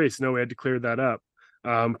 no worries. No, we had to clear that up.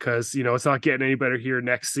 Because it's not getting any better here.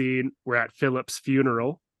 Next scene, we're at Philip's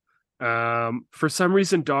funeral. For some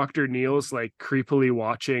reason, Dr. Neil's like creepily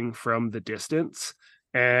watching from the distance,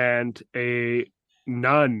 and a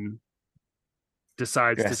nun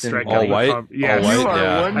decides Dressed to in strike all up a white? yeah, All white, You are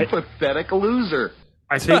yeah. one I- pathetic loser.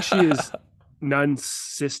 I think she is Nun's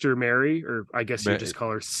sister Mary, or I guess you Ma- just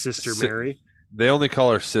call her Sister Si- Mary. They only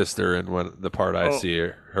call her sister in the part I Oh, see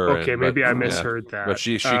her Okay, in, maybe but, I yeah. misheard that. But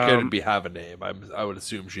she couldn't have a name. I would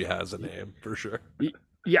assume she has a name for sure.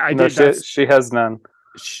 Yeah, I no, did. That's she has none.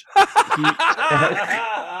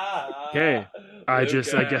 Okay. I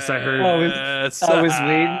guess I heard. I was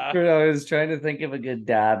waiting for. I was trying to think of a good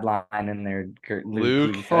dad line in there. Kurt,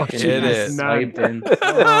 Luke, you fucking hit just it. swiped in.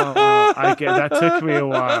 Oh, I get that took me a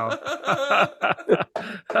while.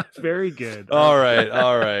 Very good. All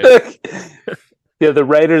right. Yeah, the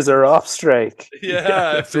writers are off strike.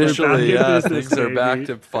 Yeah, So we're back officially, in yeah, business, things are back baby.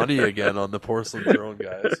 to funny again on the Porcelain Throne,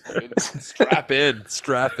 guys. Strap in.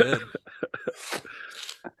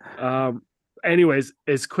 Anyways,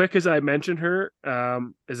 as quick as I mentioned her,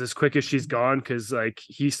 is as quick as she's gone, because like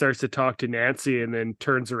he starts to talk to Nancy and then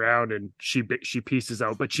turns around and she pieces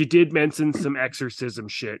out. But she did mention some exorcism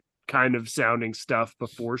shit kind of sounding stuff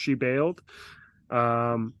before she bailed.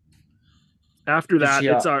 After Did that, she,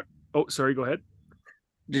 it's our. Oh, sorry. Go ahead.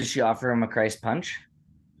 Did she offer him a Christ punch?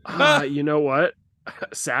 You know what?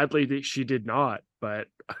 Sadly, she did not. But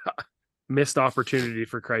missed opportunity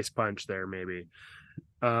for Christ punch there, maybe.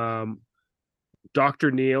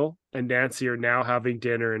 Dr. Neil and Nancy are now having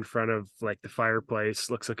dinner in front of like the fireplace.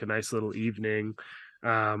 Looks like a nice little evening.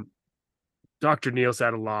 Dr. Neil's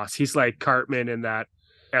at a loss. He's like Cartman in that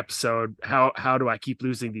episode. How do I keep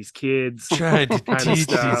losing these kids? Trying to Kind of teach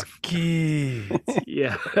these stuff. kids.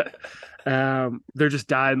 Yeah. They're just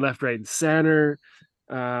dying left, right, and center.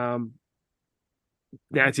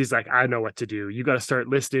 Nancy's like, I know what to do. You got to start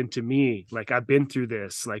listening to me. Like, I've been through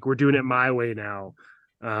this. Like, we're doing it my way now.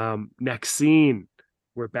 Next scene,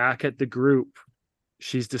 we're back at the group.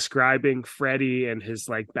 She's describing Freddy and his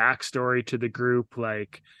like backstory to the group.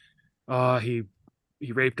 Like, oh, he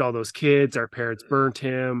raped all those kids. Our parents burnt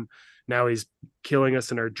him. Now he's killing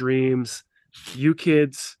us in our dreams. You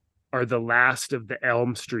kids are the last of the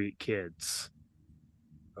Elm Street kids.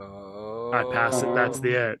 I pass it. That's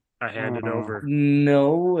it. I hand it over.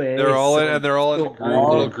 No way. They're all in, So- and they're all in so a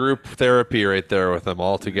little group therapy right there with them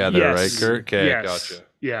all together, Yes. right, Kurt? Okay, Yes. gotcha.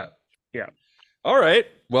 Yeah. All right.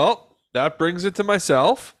 Well, that brings it to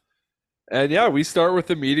myself. And yeah, we start with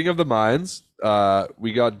the meeting of the minds.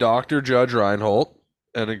 We got Dr. Judge Reinhold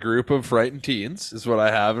and a group of frightened teens, is what I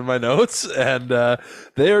have in my notes. And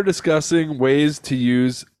they are discussing ways to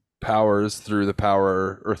use powers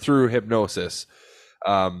through hypnosis.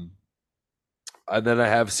 And then I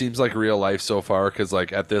have seems like real life so far, because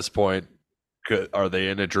like at this point, are they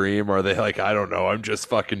in a dream? Or are they like, I don't know, I'm just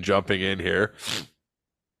fucking jumping in here.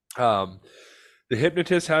 The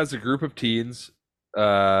hypnotist has a group of teens,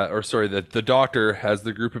 the doctor has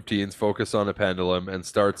the group of teens focus on a pendulum and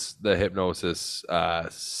starts the hypnosis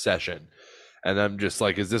session. And I'm just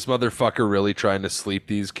like, is this motherfucker really trying to sleep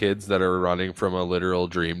these kids that are running from a literal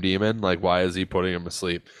dream demon? Like, why is he putting them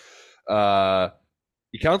asleep?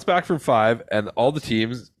 He counts back from 5, and all the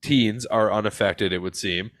teens are unaffected, it would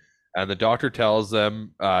seem. And the doctor tells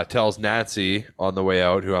Nancy on the way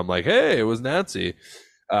out, who I'm like, hey, it was Nancy.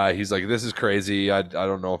 He's like, this is crazy. I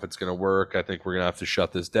don't know if it's going to work. I think we're going to have to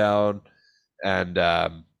shut this down. And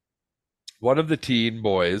one of the teen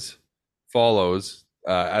boys follows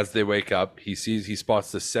as they wake up. He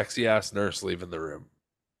spots this sexy ass nurse leaving the room.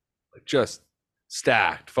 Like, just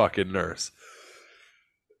stacked fucking nurse.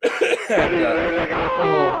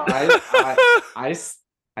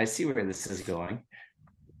 I see where this is going.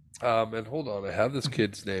 And hold on, I have this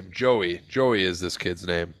kid's name. Joey. Joey is this kid's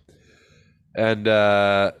name. And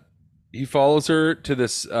he follows her to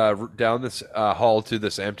this down this hall to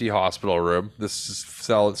this empty hospital room. This is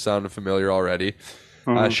sounded familiar already.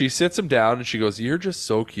 She sits him down and she goes, "You're just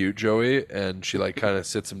so cute, Joey." And she like kind of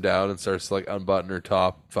sits him down and starts to like unbutton her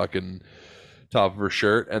top of her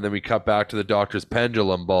shirt. And then we cut back to the doctor's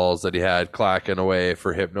pendulum balls that he had clacking away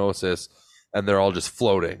for hypnosis, and they're all just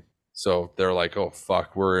floating. So they're like, "Oh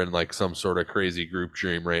fuck, we're in like some sort of crazy group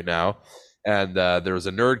dream right now." And there was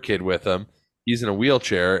a nerd kid with him. He's in a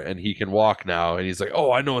wheelchair and he can walk now. And he's like,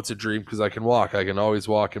 "Oh, I know it's a dream because I can walk. I can always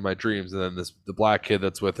walk in my dreams." And then the black kid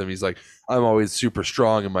that's with him, he's like, "I'm always super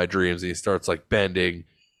strong in my dreams." And he starts like bending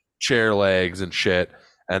chair legs and shit.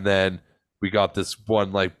 And then we got this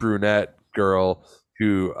one like brunette girl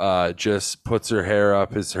who just puts her hair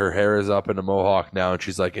up. Her hair is up in a mohawk now. And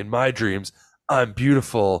she's like, "In my dreams, I'm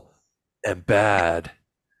beautiful and bad."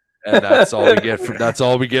 And that's all we get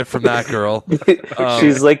from that girl.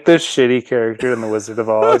 She's like the shitty character in The Wizard of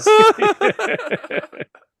Oz.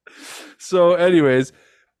 So, anyways,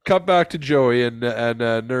 cut back to Joey and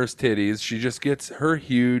Nurse Titties. She just gets her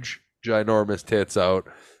huge, ginormous tits out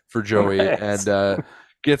for Joey and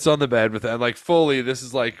gets on the bed with it. And like fully, this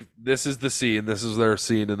is the scene. This is their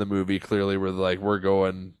scene in the movie. Clearly, where like we're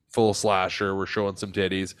going full slasher. We're showing some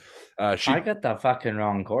titties. I got the fucking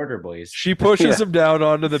wrong quarter, boys. She pushes him down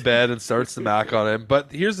onto the bed and starts to mac on him.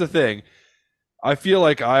 But here's the thing. I feel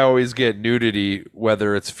like I always get nudity,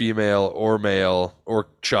 whether it's female or male or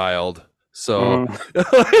child. So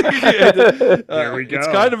there we go. It's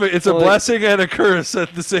kind of a blessing and a curse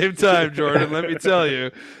at the same time, Jordan. Let me tell you.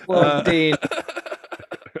 Well, Dean,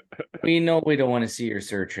 we know we don't want to see your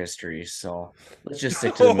search history, so let's just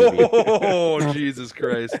stick to the movie. Oh, Jesus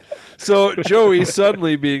Christ. So Joey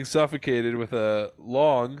suddenly being suffocated with a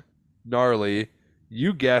long, gnarly,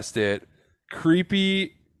 you guessed it,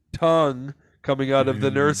 creepy tongue coming out of the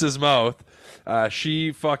nurse's mouth.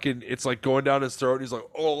 It's like going down his throat, and he's like,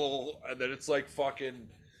 "Oh," and then it's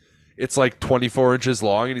like 24 inches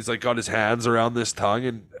long, and he's like got his hands around this tongue,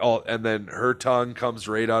 and then her tongue comes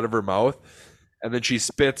right out of her mouth. And then she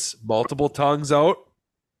spits multiple tongues out.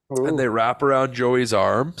 Ooh. And they wrap around Joey's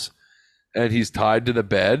arms, and he's tied to the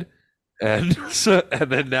bed. And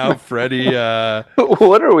then now Freddy.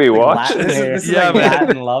 What are we watching? This is like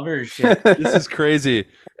Latin lover shit. This is crazy.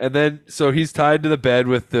 And then so he's tied to the bed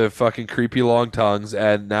with the fucking creepy long tongues,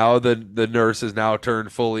 and now the nurse is now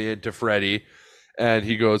turned fully into Freddy, and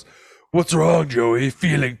he goes, "What's wrong, Joey?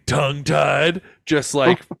 Feeling tongue tied?" Just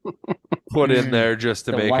like put in there just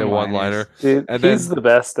to make a one-liner. Dude, and he's the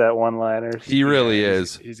best at one-liners. He really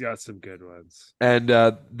is. He's got some good ones. And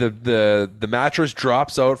the mattress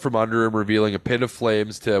drops out from under him, revealing a pit of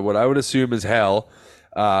flames to what I would assume is hell.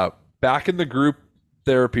 Back in the group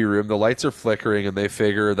therapy room, the lights are flickering, and they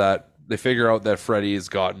figure out that Freddy's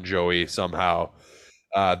gotten Joey somehow.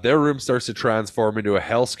 Their room starts to transform into a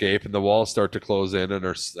hellscape, and the walls start to close in and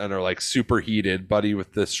are like super heated. Buddy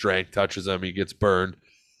with the strength touches him, he gets burned.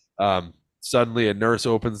 Suddenly a nurse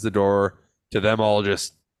opens the door to them all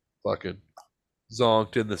just fucking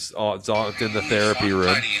zonked in the therapy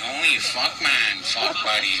room. Fuck man,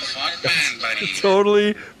 buddy.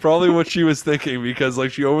 Totally, probably what she was thinking, because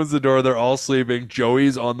like she opens the door, they're all sleeping.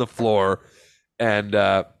 Joey's on the floor,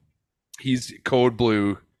 and he's code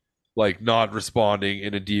blue, like not responding,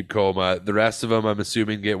 in a deep coma. The rest of them, I'm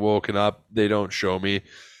assuming, get woken up. They don't show me.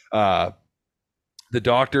 The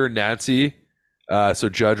doctor and Nancy. So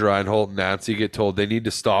Judge Reinhold and Nancy get told they need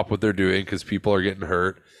to stop what they're doing because people are getting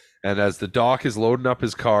hurt. And as the doc is loading up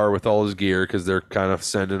his car with all his gear, because they're kind of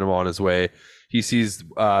sending him on his way, he sees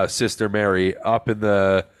Sister Mary up in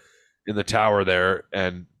the tower there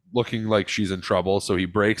and looking like she's in trouble. So he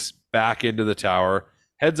breaks back into the tower,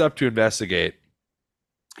 heads up to investigate.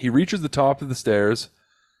 He reaches the top of the stairs,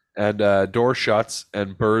 and door shuts,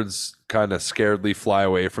 and birds kind of scaredly fly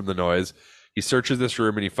away from the noise. He searches this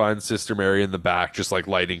room, and he finds Sister Mary in the back, just like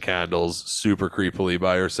lighting candles super creepily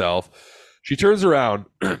by herself. She turns around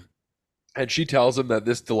and she tells him that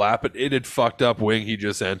this dilapidated, fucked up wing he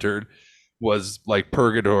just entered was like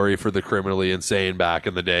purgatory for the criminally insane back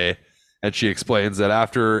in the day. And she explains that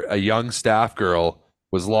after a young staff girl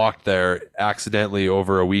was locked there accidentally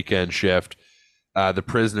over a weekend shift, the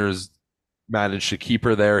prisoners managed to keep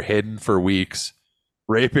her there hidden for weeks,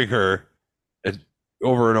 raping her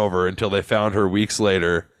over and over until they found her weeks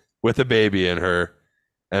later with a baby in her,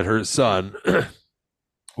 and her son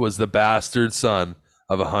was the bastard son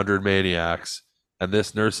of 100 maniacs, and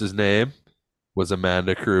this nurse's name was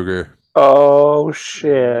Amanda Kruger. Oh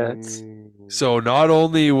shit. So not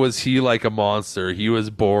only was he like a monster, he was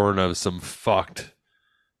born of some fucked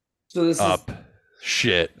up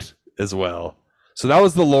shit as well. So that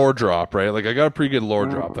was the lore drop, right? Like I got a pretty good lore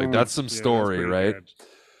drop. Like that's some Yeah, that's story, pretty right? good.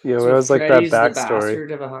 Yeah, So it was like that Freddy's the backstory.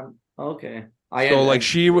 bastard of a hunt. Okay. So like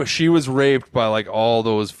she was raped by like all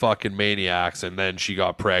those fucking maniacs, and then she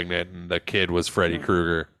got pregnant, and the kid was Freddy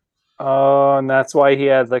Krueger. Oh, and that's why he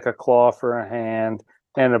had like a claw for a hand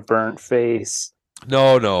and a burnt face.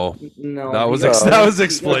 No, No, that was he got- that was he got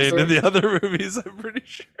explained in sort- the other movies. I'm pretty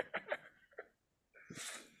sure.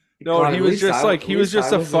 No, God, he at was least just I- like at he was least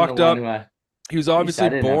just I a wasn't the fucked one up. who, He was at least I obviously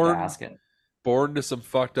didn't have to ask it. born to some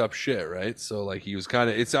fucked up shit, right? So like he was kind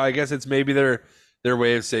of. It's I guess it's maybe their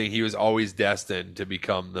way of saying he was always destined to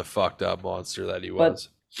become the fucked up monster that he But- was.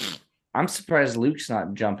 I'm surprised Luke's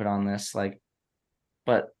not jumping on this. Like,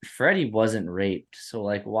 but Freddy wasn't raped, so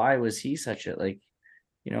like, why was he such a like,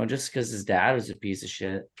 just because his dad was a piece of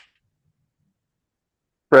shit,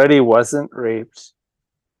 Freddy wasn't raped.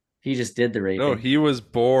 he just did the raping. No, he was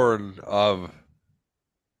born of.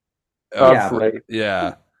 Yeah, Of but- rape.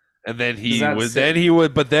 Yeah, and then Does he that was. say- Then he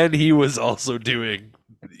would. But then he was also doing.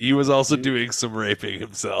 He was also doing some raping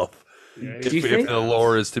himself. Yeah, Do you If think- the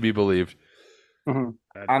lore is to be believed, Mhm.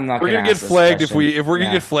 I'm not. we're gonna ask get this flagged if question. we're gonna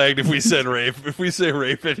Yeah. get flagged if we said rape. If we say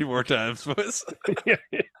rape any more times, boys.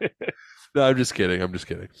 No, I'm just kidding.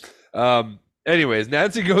 Anyways,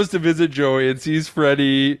 Nancy goes to visit Joey and sees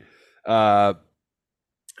Freddy.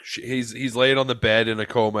 He's laying on the bed in a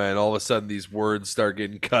coma, and all of a sudden these words start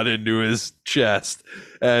getting cut into his chest.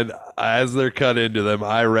 And as they're cut into them,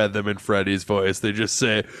 I read them in Freddy's voice. They just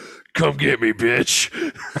say, "Come get me, bitch."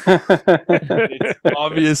 It's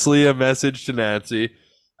obviously a message to Nancy,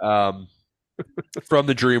 from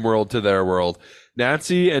the dream world to their world.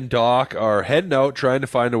 Nancy and Doc are heading out, trying to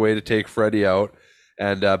find a way to take Freddy out.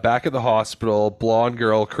 And back at the hospital, blonde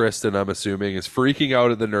girl Kristen, I'm assuming, is freaking out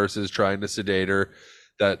at the nurses trying to sedate her,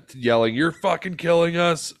 that yelling, "You're fucking killing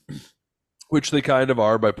us," which they kind of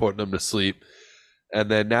are by putting them to sleep. And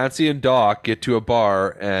then Nancy and Doc get to a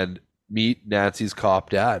bar and meet Nancy's cop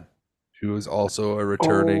dad, who is also a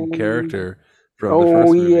returning character from the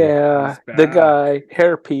first movie. yeah, He's the back. guy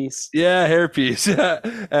hairpiece. Yeah, hairpiece. Yeah.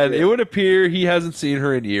 And it would appear he hasn't seen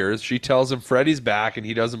her in years. She tells him Freddy's back and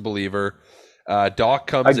he doesn't believe her. Doc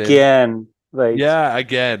comes in. Again, like Yeah,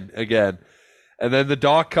 again. And then the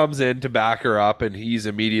doc comes in to back her up, and he's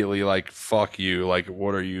immediately like, "Fuck you. Like,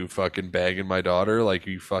 what are you fucking banging my daughter? Like,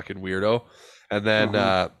 you fucking weirdo." And then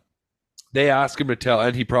they ask him to tell,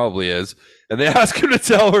 and he probably is, and they ask him to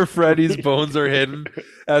tell where Freddy's bones are hidden,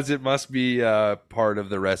 as it must be part of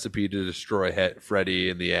the recipe to destroy Freddy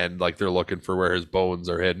in the end. Like, they're looking for where his bones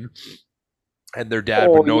are hidden. And their dad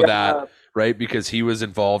would know that, right? Because he was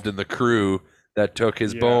involved in the crew that took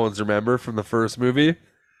his bones, remember, from the first movie?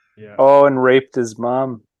 Yeah, Oh, and raped his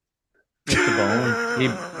mom. The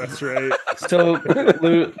bone. that's right. So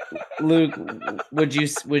Luke,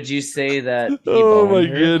 would you say that he Oh boned my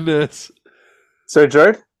her? goodness. So,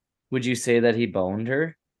 George? Would you say that he boned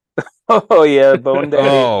her? Oh yeah, Bone Daddy.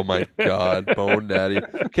 Oh my god, Bone Daddy.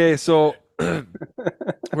 Okay, so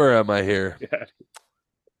where am I here? Yeah.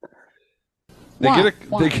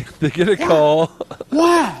 They get a call.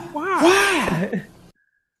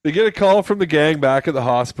 They get a call from the gang back at the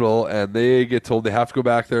hospital, and they get told they have to go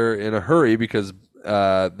back there in a hurry because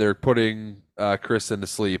they're putting Kristen to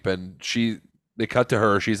sleep. And they cut to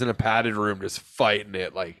her. She's in a padded room, just fighting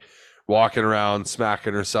it, like walking around,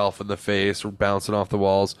 smacking herself in the face, or bouncing off the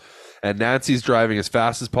walls. And Nancy's driving as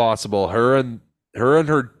fast as possible. Her and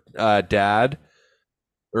her dad,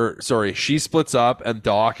 she splits up, and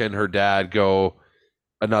Doc and her dad go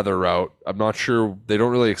another route. I'm not sure. They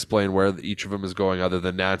don't really explain where each of them is going, other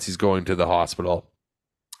than Nancy's going to the hospital.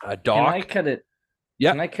 Doc, Can I cut it?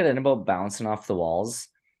 Yeah. Can I cut in about bouncing off the walls?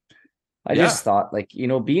 I just thought, like,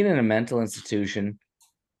 being in a mental institution,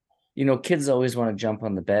 kids always want to jump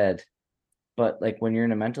on the bed, but like when you're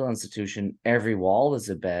in a mental institution, every wall is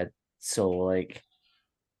a bed. So like,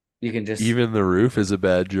 you can just even the roof is a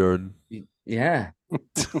bed, Jordan. yeah.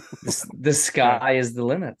 The sky is the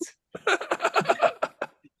limit. I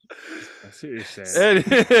see what you're saying.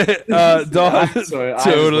 And, Doc, I'm sorry,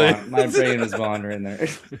 totally. my brain was wandering there.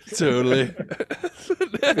 Totally.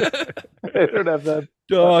 I don't have that.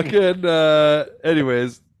 Doc and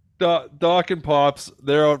anyways, Doc and Pops,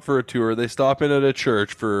 they're out for a tour. They stop in at a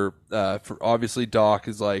church for obviously Doc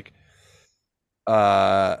is like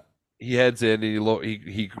he heads in and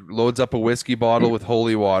he loads up a whiskey bottle with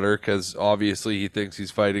holy water because obviously he thinks he's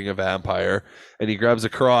fighting a vampire, and he grabs a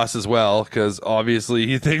cross as well because obviously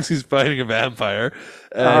he thinks he's fighting a vampire.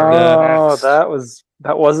 And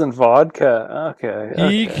that wasn't vodka.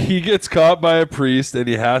 Okay. he gets caught by a priest, and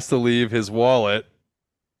he has to leave his wallet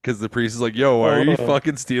because the priest is like, "Yo, why are you Oh.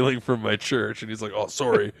 fucking stealing from my church?" And he's like, "Oh,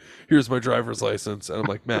 sorry. Here's my driver's license." And I'm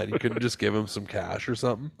like, "Man, you couldn't just give him some cash or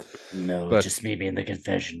something?" No, But- just meet me in the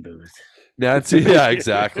confession booth. Nancy, yeah,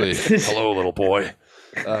 exactly. Hello, little boy.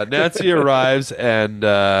 Nancy arrives, and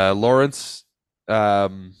Lawrence,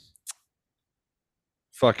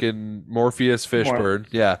 fucking Morpheus Fishburne,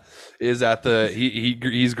 yeah, is at the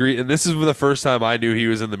he's greeting. And this is the first time I knew he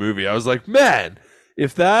was in the movie. I was like, man,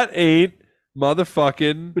 if that ain't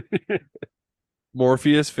motherfucking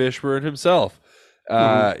Morpheus Fishburne himself.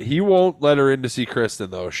 He won't let her in to see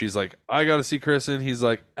Kristen, though. She's like, I gotta see Kristen. He's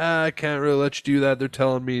like, I can't really let you do that. They're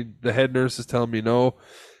telling me, the head nurse is telling me no.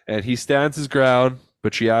 And he stands his ground,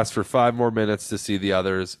 but she asks for 5 more minutes to see the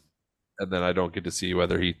others. And then I don't get to see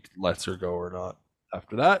whether he lets her go or not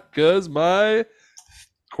after that, because my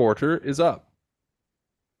quarter is up.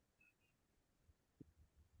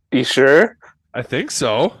 You sure? I think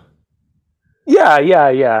so.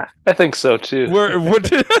 Yeah. I think so too. What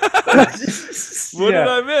did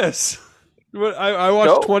I miss? I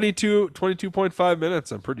watched No. 22.5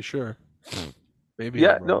 minutes, I'm pretty sure. Maybe.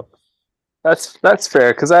 Yeah, I'm wrong. no, that's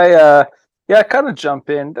fair. Because I kind of jump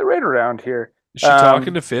in. They're right around here. Is she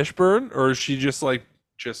talking to Fishburne, or is she just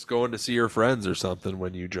going to see her friends or something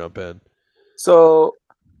when you jump in? So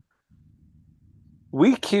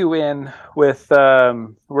we cue in with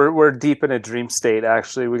we're deep in a dream state.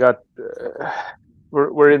 Actually, we got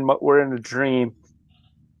we're in a dream,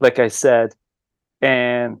 like I said,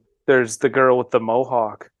 and there's the girl with the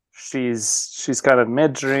mohawk. She's kind of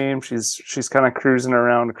mid dream. She's kind of cruising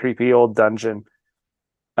around a creepy old dungeon,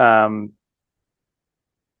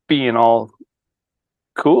 being all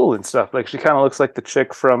cool and stuff. Like she kind of looks like the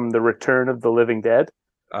chick from the Return of the Living Dead.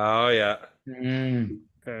 Oh yeah.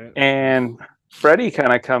 And Freddy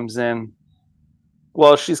kind of comes in.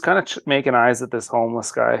 Well, she's kind of making eyes at this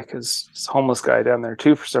homeless guy because this homeless guy down there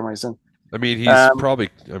too for some reason. I mean, he's probably.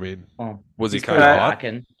 I mean, was he kind of hot?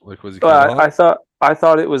 Hawking. Like, was he kind of hot? I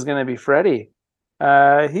thought it was going to be Freddy.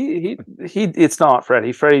 He it's not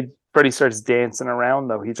Freddy. Freddy starts dancing around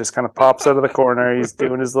though. He just kind of pops out of the corner. He's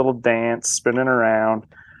doing his little dance, spinning around,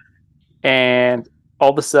 and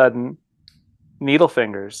all of a sudden, needle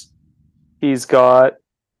fingers. He's got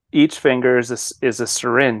each finger is a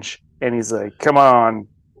syringe, and he's like, "Come on,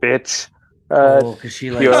 bitch." Because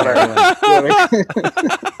she likes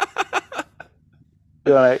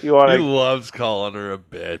you want He to? loves calling her a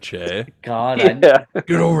bitch, eh? God, Yeah,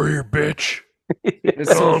 Get over here, bitch.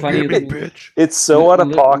 it's so funny. Get me, bitch. it's so out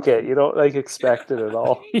of pocket. You don't expect it at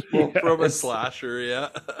all. From a slasher, yeah.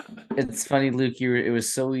 It's funny, Luke. It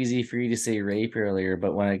was so easy for you to say rape earlier,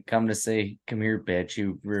 but when I come to say "come here, bitch,"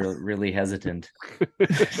 you were really hesitant.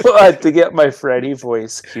 But to get my Freddy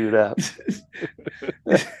voice queued up.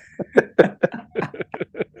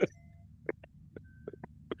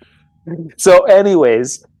 So,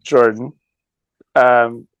 anyways, Jordan,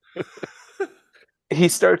 he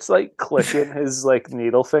starts clicking his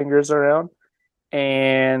needle fingers around,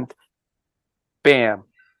 and bam,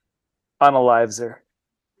 unalives her.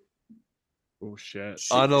 Oh shit!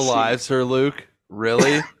 Unalives her, Luke.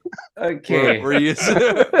 Really? Okay, Were you?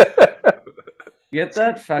 get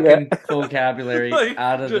that fucking vocabulary Like,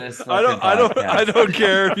 out of this. I don't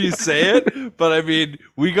care if you say it, but I mean,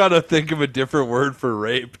 we gotta think of a different word for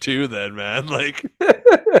rape too. Then, man,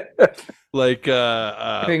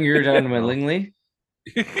 Fingered unwillingly.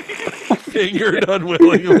 fingered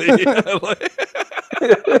unwillingly.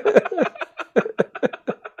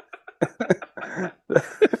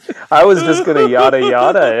 I was just gonna yada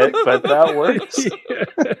yada it, but that works.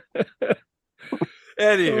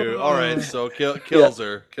 Anywho, all right. So kills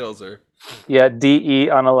her. Yeah, DE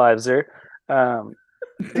unalives her.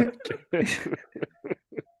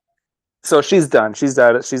 So she's done. She's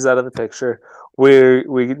out of the picture. We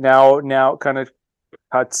now kind of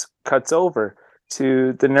cuts over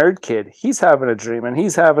to the nerd kid. He's having a dream and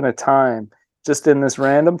he's having a time just in this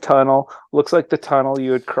random tunnel. Looks like the tunnel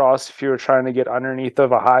you would cross if you were trying to get underneath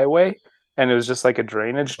of a highway, and it was just like a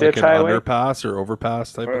drainage ditch like an highway. Underpass or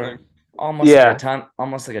overpass type of thing.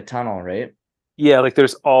 Almost like a tunnel, right? Yeah, like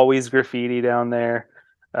there's always graffiti down there.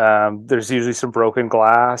 There's usually some broken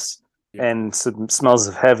glass and some smells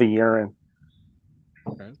of heavy urine.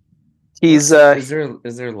 Okay. Is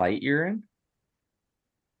there light urine?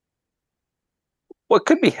 What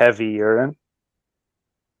could be heavy urine?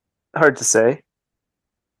 Hard to say.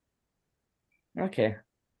 Okay.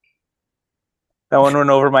 That one went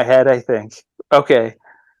over my head, I think. Okay.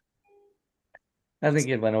 I think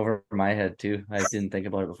it went over my head too. I didn't think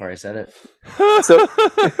about it before I said it. So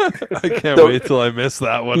I can't wait till I miss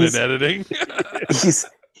that one in editing.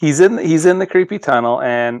 he's in the creepy tunnel,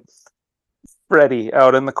 and Freddy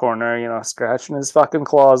out in the corner, scratching his fucking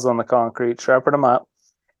claws on the concrete, sharpening him up.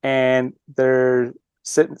 And they're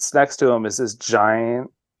sitting next to him is this giant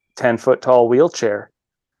 10-foot tall wheelchair.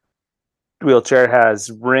 Wheelchair has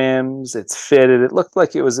rims, it's fitted. It looked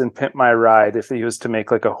like it was in Pimp My Ride if he was to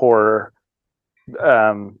make like a horror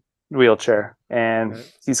wheelchair. And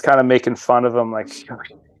he's kind of making fun of him, like,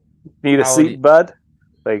 need a seat, bud?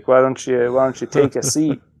 Like, why don't you take a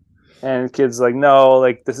seat? And the kid's like, no,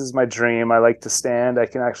 like, this is my dream. I like to stand. I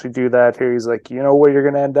can actually do that here. He's like, you know where you're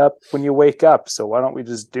going to end up when you wake up. So why don't we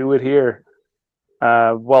just do it here?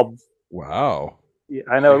 Well, wow. Yeah,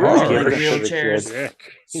 I know. It really Oh, gave it like to the wheelchairs. kid.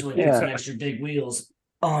 So it gets some extra big wheels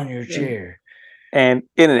on your chair. And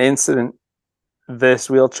in an incident, this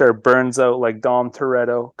wheelchair burns out like Dom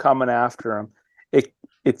Toretto coming after him.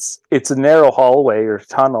 It's a narrow hallway or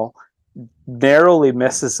tunnel, narrowly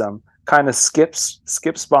misses him, kind of skips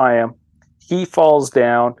by him. He falls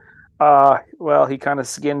down. Well, he kind of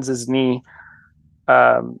skins his knee.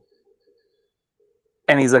 And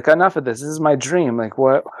he's like, enough of this. This is my dream. Like,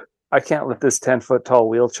 what? I can't let this 10-foot tall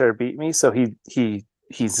wheelchair beat me. So he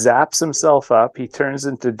zaps himself up. He turns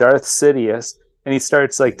into Darth Sidious, and he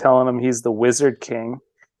starts like telling him he's the Wizard King,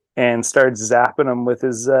 and starts zapping him with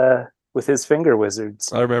his finger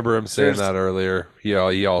wizards. I remember him saying that earlier. Yeah,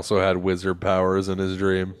 he also had wizard powers in his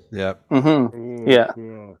dream. Yep. Mm-hmm. Yeah.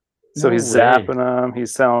 So he's zapping him.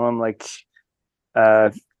 He's telling him like,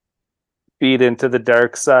 feed into the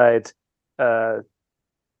dark side.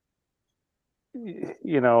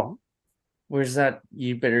 Where's that?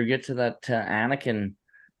 You better get to that Anakin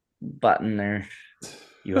button there.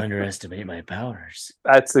 You underestimate my powers.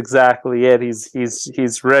 That's exactly it.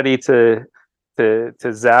 He's ready to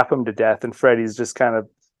zap him to death, and Freddy's just kind of,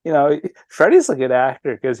 Freddy's a good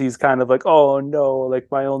actor because he's kind of like, oh no,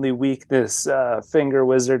 like my only weakness, finger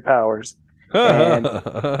wizard powers, and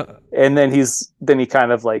then he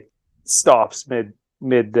kind of like stops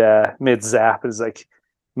mid zap and is like,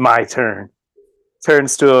 my turn.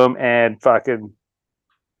 Turns to him and fucking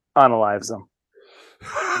unalives him.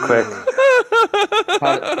 Quick.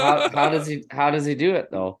 How does he do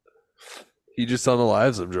it though? He just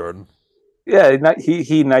unalives him, Jordan. Yeah,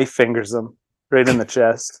 he knife fingers him right in the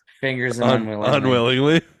chest. Fingers him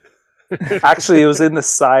unwillingly. Actually, it was in the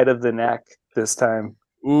side of the neck this time.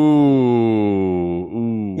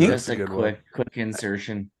 Ooh, just a quick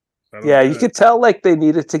insertion. Yeah, you could tell like they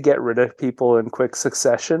needed to get rid of people in quick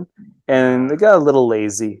succession, and they got a little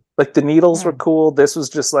lazy. Like the needles were cool. This was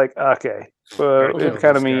just like, okay, it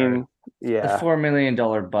kind of mean, yeah. The $4 million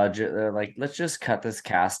budget. They're like, let's just cut this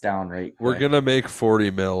cast down right. We're gonna make 40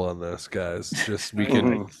 mil on this, guys. Just we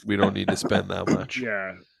don't need to spend that much.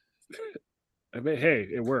 Yeah. I mean, hey,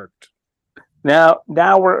 it worked. Now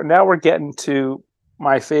we're getting to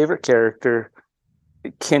my favorite character,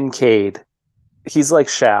 Kincaid. He's like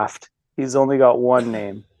Shaft. He's only got one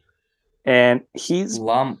name, and he's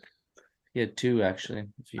Lump. He had two actually.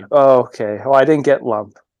 Oh, okay. Well, I didn't get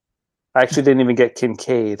Lump. I actually didn't even get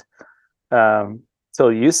Kincaid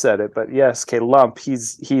till you said it. But yes, okay, Lump.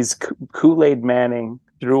 He's Kool-Aid Manning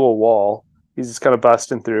through a wall. He's just kind of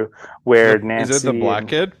busting through. Where Nancy is it the black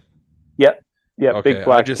kid? Yep. Yeah, okay. Big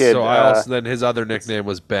black kid. So I also then his other nickname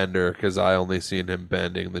was Bender because I only seen him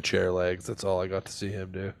bending the chair legs. That's all I got to see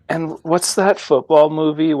him do. And what's that football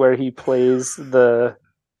movie where he plays the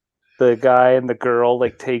guy and the girl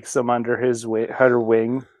like takes him under her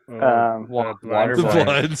wing? Water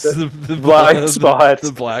the blind spot,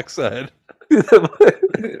 the black side.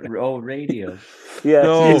 Radio. Yeah,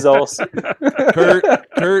 no. He's also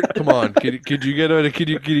Kurt. Come on, could you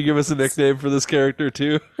give us a nickname for this character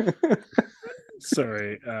too?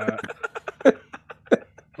 Sorry,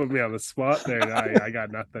 put me on the spot there. I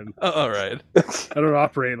got nothing. All right. I don't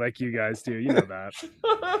operate like you guys do. You know that.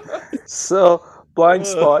 So blind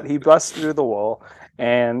spot. He busts through the wall,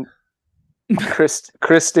 and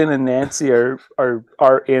Kristen and Nancy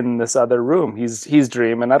are in this other room. He's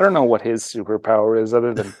dreaming. I don't know what his superpower is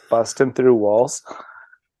other than busting through walls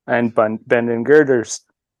and bending girders.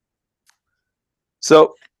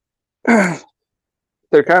 So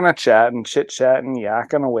they're kind of chit-chatting,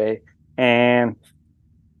 yakking away, and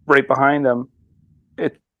right behind them,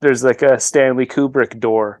 there's like a Stanley Kubrick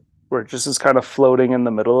door where it just is kind of floating in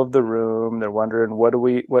the middle of the room. They're wondering, what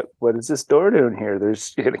is this door doing here?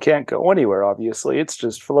 It can't go anywhere, obviously. It's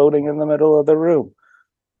just floating in the middle of the room.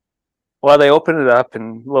 Well, they open it up,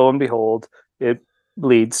 and lo and behold, it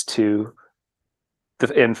leads to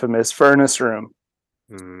the infamous furnace room.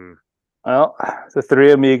 Well, the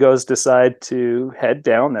three amigos decide to head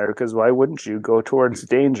down there because why wouldn't you go towards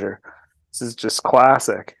danger? This is just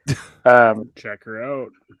classic. Check her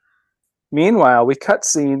out. Meanwhile, we cut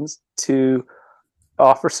scenes to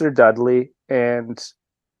Officer Dudley and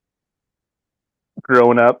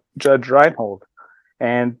grown up Judge Reinhold,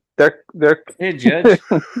 and they're Hey, Judge.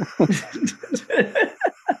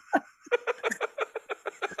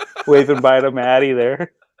 waving bye to Maddie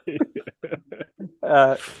there.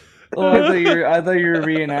 Oh, I thought you were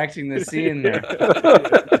reenacting the scene there.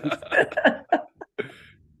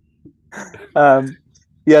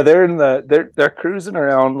 Yeah, they're cruising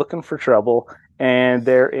around looking for trouble, and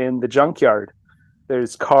they're in the junkyard.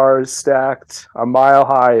 There's cars stacked a mile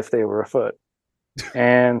high if they were afoot,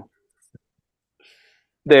 and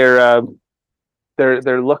they're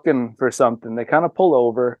looking for something. They kind of pull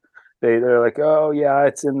over. They're like, oh yeah,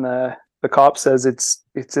 it's in the cop says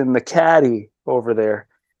it's in the caddy over there.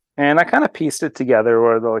 And I kind of pieced it together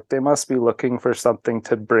where they're like, they must be looking for something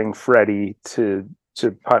to bring Freddy to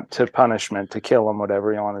punishment, to kill him,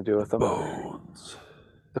 whatever you want to do with him. Bones.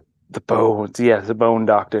 The bones, yeah, the bone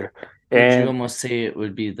doctor. Would you almost say it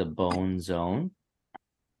would be the bone zone?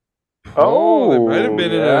 Oh, it might have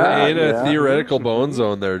been in a yeah. theoretical bone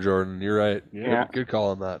zone there, Jordan. You're right. Yeah. Good call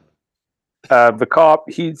on that. The cop,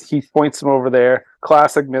 he points him over there.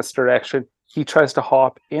 Classic misdirection. He tries to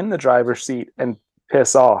hop in the driver's seat and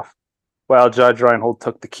piss off. While Judge Reinhold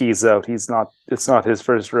took the keys out. It's not his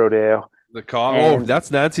first rodeo. The cop. And oh,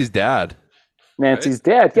 that's Nancy's dad. Nancy's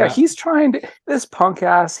dad. Yeah, Yeah. he's trying to. This punk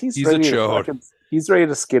ass. He's a ready to chode. he's ready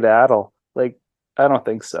to skedaddle. Like, I don't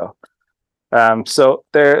think so. So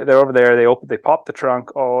they're over there. They pop the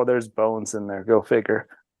trunk. Oh, there's bones in there. Go figure.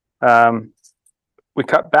 We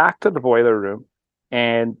cut back to the boiler room,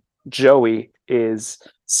 and Joey is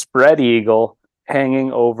spread eagle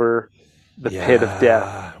hanging over the pit of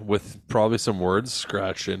death. With probably some words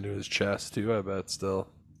scratched into his chest too, I bet still.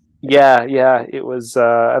 Yeah. It was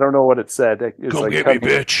I don't know what it said. It was Come like, get me,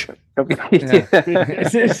 bitch.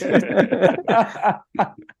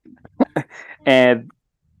 And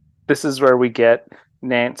this is where we get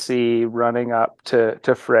Nancy running up to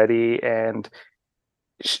Freddy, and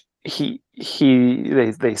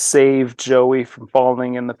they save Joey from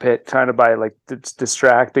falling in the pit, kind of by like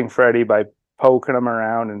distracting Freddy by poking him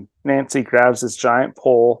around. And Nancy grabs this giant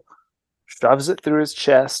pole, shoves it through his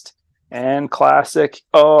chest, and classic,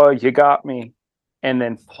 oh, you got me, and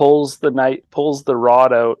then pulls the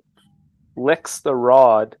rod out, licks the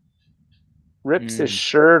rod, rips his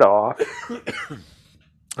shirt off.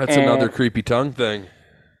 That's another creepy tongue thing.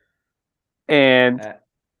 And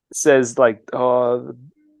says like, oh,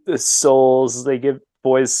 the souls, they give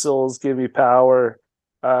boys' souls give me power.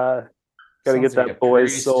 Gotta get that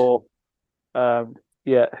boy's soul.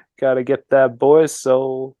 Yeah, gotta get that boy's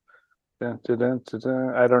soul. Dun, dun, dun, dun,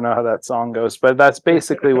 dun. I don't know how that song goes, but that's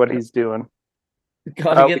basically what he's doing.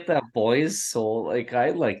 Gotta get that boy's soul. Like,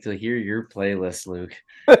 I'd like to hear your playlist, Luke.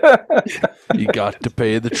 You got to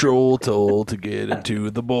pay the troll toll to get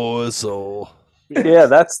into the boy's soul. Yeah,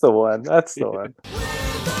 that's the one.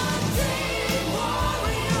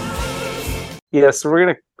 Yeah, so we're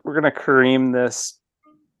gonna Kareem this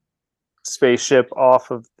spaceship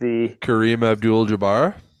off of the Kareem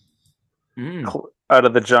Abdul-Jabbar? Out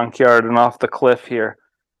of the junkyard and off the cliff here.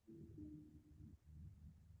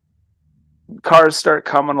 Cars start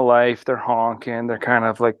coming to life. They're honking. They're kind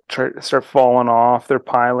of like start falling off. They're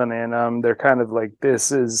piling in them. They're kind of like,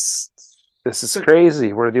 this is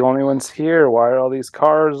crazy. We're the only ones here. Why are all these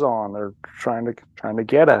cars on? They're trying to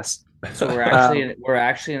get us. So we're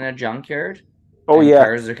actually in a junkyard. Oh and yeah,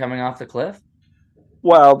 cars are coming off the cliff.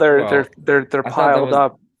 Well, they're piled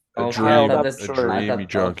up. A dreamy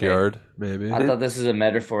junkyard, maybe. I thought this was a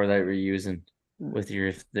metaphor that we're using with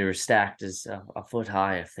if they were stacked as a foot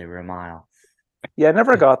high if they were a mile. Yeah, I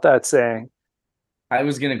never got that saying. I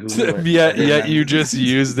was gonna Google it. Yeah, you just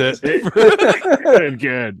used it.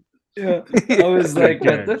 Good. Yeah. I was like,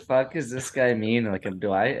 what the fuck does this guy mean? Like,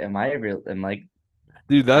 am I real? I'm like,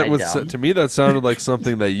 dude, that was dumb? to me. That sounded like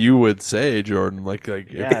something that you would say, Jordan. Like,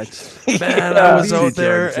 Yeah, man, I was out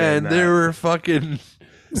there and they were fucking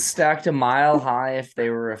stacked a mile high if they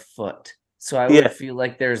were a foot. So I would feel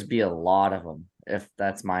like there's be a lot of them if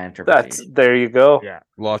that's my interpretation. There you go. Yeah,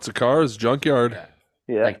 lots of cars, junkyard.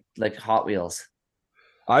 Yeah, like Hot Wheels.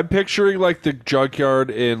 I'm picturing like the junkyard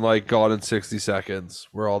in like Gone in 60 Seconds,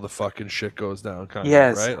 where all the fucking shit goes down. Kind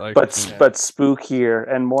of, right? Like, but spookier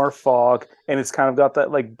and more fog, and it's kind of got that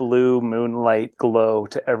like blue moonlight glow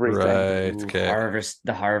to everything. Right. Ooh, Okay.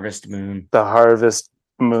 The harvest moon. The harvest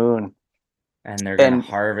moon. And they're gonna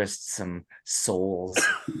harvest some souls,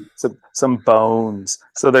 some bones.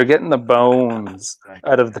 So they're getting the bones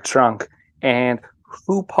out of the trunk, and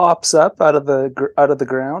who pops up out of the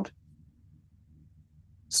ground?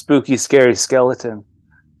 Spooky, scary skeleton.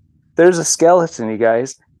 There's a skeleton, you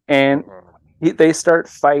guys, and they start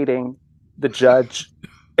fighting the judge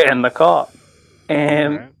and the cop,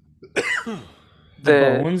 and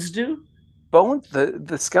The bones do?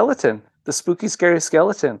 the skeleton, the spooky, scary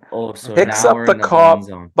skeleton, Oh, so picks now up we're the in the cop bone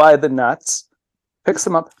zone. by the nuts, picks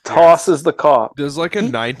him up, tosses the cop. Does like a He-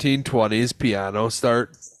 1920s piano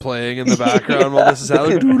start playing in the background while this is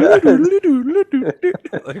happening?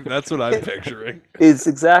 Like that's what I'm picturing. Is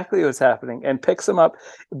exactly what's happening, and picks him up,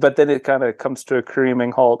 but then it kind of comes to a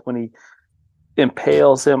screaming halt when he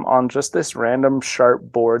impales him on just this random sharp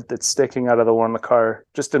board that's sticking out of the one in the car.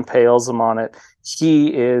 Just impales him on it. He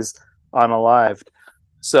is unalived.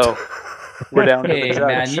 So we're down to the Hey,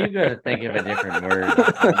 judge. man, you gotta think of a different word.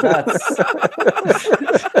 That's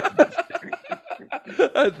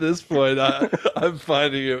At this point, I'm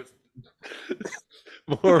finding it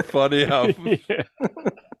more funny how. Yeah.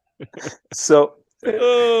 So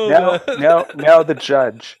Oh, man. now the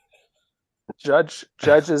judge. Judge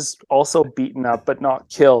is also beaten up but not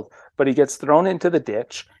killed, but he gets thrown into the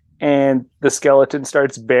ditch, and the skeleton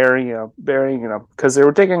starts burying him because they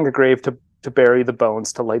were digging a grave to bury the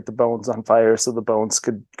bones, to light the bones on fire so the bones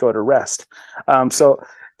could go to rest. So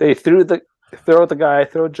they throw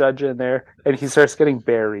Judge in there, and he starts getting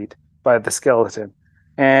buried by the skeleton.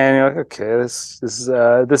 And you're like, okay,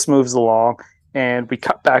 this moves along, and we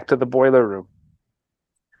cut back to the boiler room.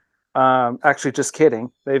 Actually, just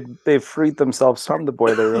kidding. They've freed themselves from the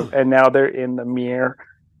boiler room, and now they're in the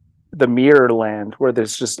mirror land, where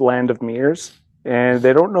there's just land of mirrors, and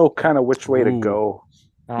they don't know kind of which way to go.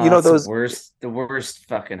 oh, You know that's those- the worst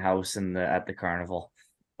fucking house at the carnival.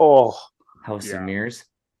 Oh, House Yeah. of mirrors.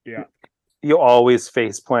 you always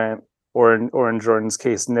face plant, or in Jordan's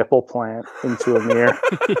case, nipple plant into a mirror.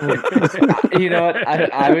 You know what?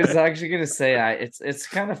 I was actually gonna say it's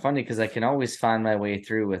kind of funny because I can always find my way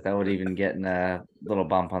through without even getting a little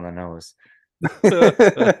bump on the nose.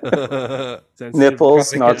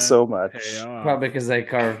 Nipples, not Pay so much. off. Probably because I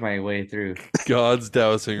carved my way through. God's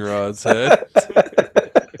dowsing rods, hey?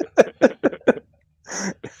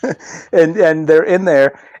 and they're in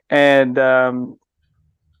there, and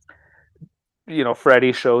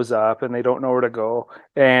Freddy shows up, and they don't know where to go,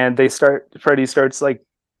 and Freddy starts like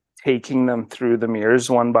taking them through the mirrors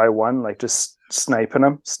one by one, like just sniping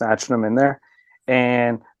them, snatching them in there.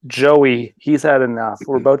 And Joey, he's had enough.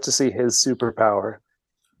 We're about to see his superpower.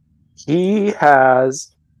 He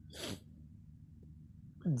has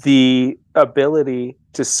the ability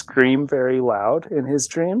to scream very loud in his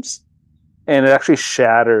dreams, and it actually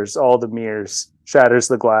shatters all the mirrors, shatters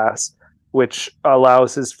the glass, which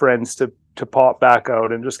allows his friends to pop back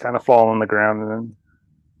out and just kind of fall on the ground. And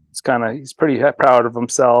then he's pretty proud of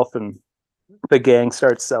himself, and the gang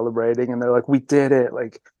starts celebrating, and they're like, we did it,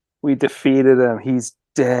 like we defeated him, he's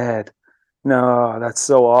dead. No, that's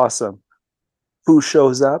so awesome. Who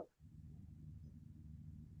shows up?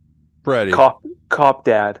 Freddy. Cop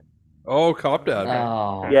dad. Oh, cop dad.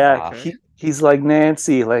 Oh, Yeah, gosh. he's like,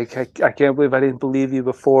 Nancy, like I can't believe I didn't believe you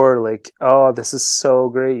before, like, oh, this is so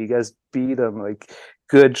great, you guys beat him, like,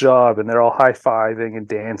 good job. And they're all high-fiving and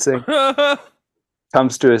dancing.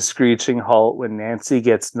 Comes to a screeching halt when Nancy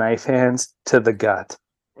gets knife hands to the gut.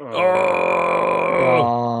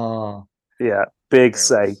 Oh. Yeah, big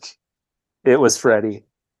psych. It was Freddy.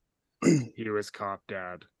 He was cop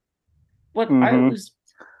dad. What Mhm.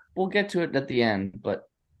 we'll get to it at the end, but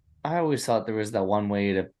I always thought there was that one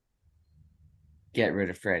way to get rid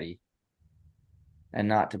of Freddy and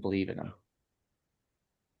not to believe in him.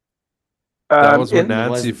 That was what it- Nancy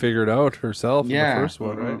wasn't- figured out herself in Yeah. the first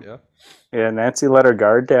one, right? Mhm. Yeah. Yeah, Nancy let her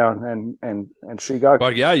guard down, and she got.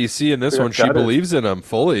 But yeah, you see in this Got one, she gutted. believes in him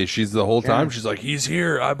fully. She's the whole time. Yeah. She's like, he's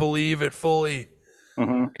here. I believe it fully.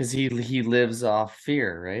 Mhm. Because he lives off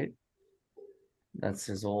fear, right? That's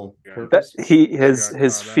his whole Yeah. That purpose. his got caught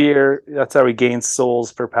up. fear. That's how he gains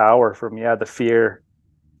souls for power from. Yeah, the fear,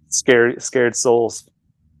 scared souls,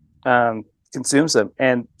 consumes him.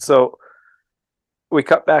 And so we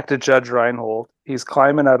cut back to Judge Reinhold. He's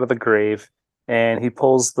climbing out of the grave, and he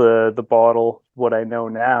pulls the bottle. What I know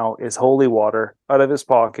now is holy water out of his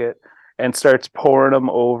pocket, and starts pouring them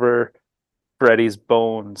over Freddy's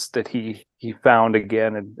bones that he found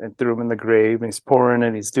again, and threw him in the grave. And he's pouring,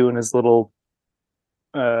 and he's doing his little.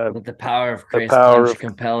 With the power of Christ power punch of-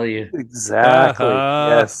 compel you. Exactly.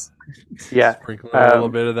 Yes. Yeah. Sprinkling a little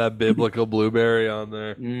Um, bit of that biblical blueberry on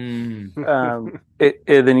there. Mm.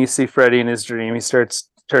 Then you see Freddy in his dream. He starts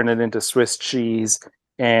turning into Swiss cheese,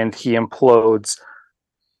 and he implodes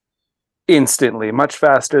instantly, much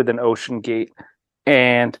faster than Ocean Gate.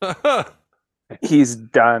 And he's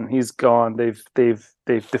done. He's gone. They've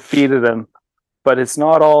defeated him. But it's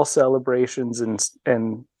not all celebrations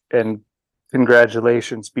and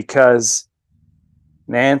congratulations, because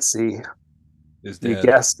Nancy, Is you dead.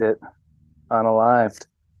 guessed it, unalived.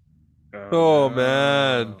 Oh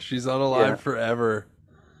man, she's unalive Yeah. forever.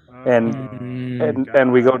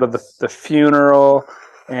 And we go to the funeral,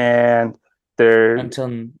 and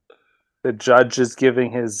Until the judge is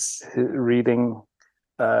giving his reading.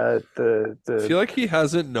 I feel The like he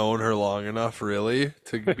hasn't known her long enough, really,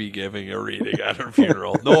 to be giving a reading at her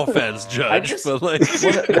funeral. No offense, Judge, but like,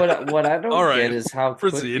 what I don't all right, get is how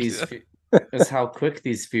quick proceed.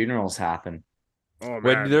 these funerals happen. Oh,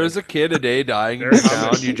 When man, there's a kid a day dying in your They're town,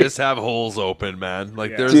 humming. you just have holes open, man.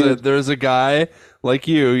 Like Yeah. there's a guy like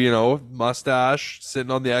you know, mustache,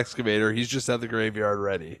 sitting on the excavator. He's just at the graveyard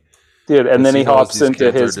ready. dude, and then he he knows hops these into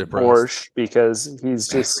kids are his depressed. Porsche because he's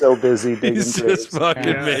just so busy digging He's graves. just fucking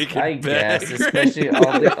Yeah, making I guess, bank especially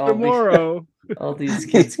right all tomorrow. all these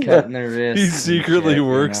kids cutting their wrists. He and secretly shit,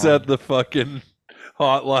 works you know? at the fucking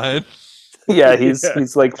hotline. Yeah, he's Yeah.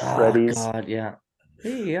 like Oh Freddy's. God, yeah.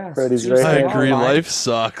 Hey, yeah. Freddy's seriously, right I hand. agree. hotline. Life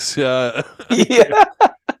sucks. Yeah. Yeah,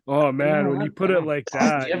 Oh man, when you put it like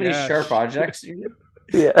that, Do you have any sharp objects?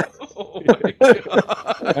 yeah. Oh my god.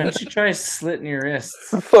 Why don't you try slitting your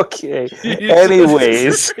wrists? Okay.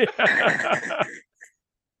 Jesus.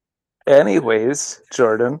 Anyways,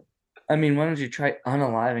 Jordan. I mean, why don't you try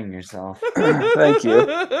unaliving yourself? Thank you.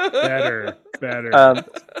 better.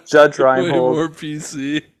 Judge Way Reinhold. more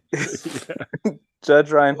PC.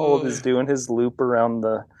 Judge Reinhold is doing his loop around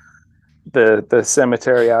the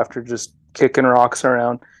cemetery after just kicking rocks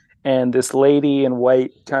around, and this lady in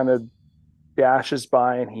white kind of dashes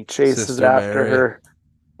by, and he chases Sister after Mary. her,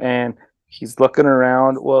 and he's looking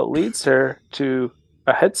around. Well, it leads her to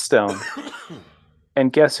a headstone,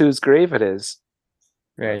 and guess whose grave it is?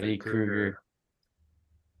 Freddy Krueger.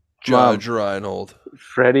 Judge Reinhold.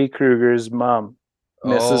 Freddy Krueger's mom,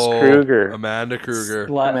 Mrs. Oh, Krueger. Amanda Krueger.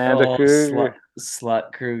 Amanda Krueger.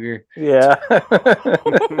 Slut Krueger. Yeah.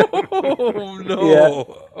 Oh no. Yeah.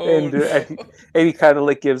 Oh, and, no. and he kind of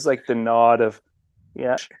like gives like the nod of,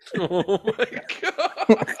 yeah. Oh my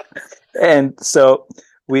god. And so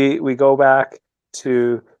we go back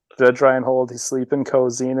to Judge Reinhold. He's sleeping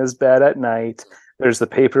cozy in his bed at night. There's the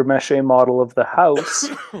paper mache model of the house,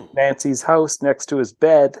 Nancy's house, next to his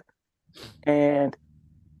bed. And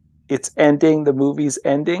it's ending, the movie's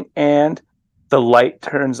ending, and the light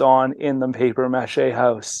turns on in the paper mache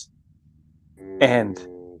house. And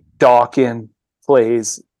Dawkins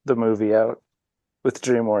plays the movie out with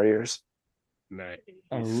Dream Warriors. Nice.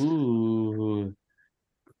 Ooh.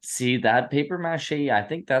 See that paper mache? I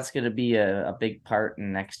think that's gonna be a big part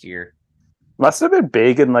in next year. Must have been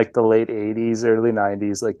big in like the late 80s, early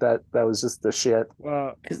 90s. Like that was just the shit.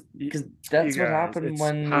 Well, Because that's what happened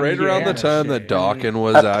when Right around the time that Dawkins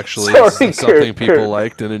was actually Sorry, something Kurt, people Kurt.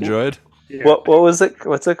 liked and enjoyed. Yeah. What was it?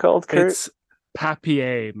 What's it called, Kurt? It's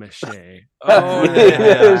papier mache. Oh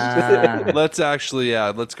yeah.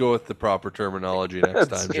 Let's go with the proper terminology next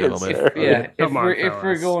That's time, it. gentlemen. Sure. Yeah, if Come on, we're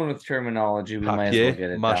fellas. going with terminology, we might as well get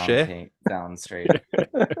it Papier-mâché? down straight.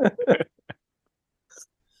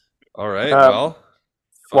 All right, Well,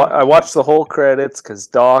 I watched the whole credits because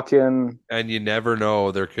Dawkins. and you never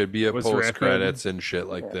know, there could be a Was post ripping. credits and shit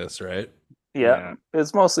like Yeah. this, right? Yeah,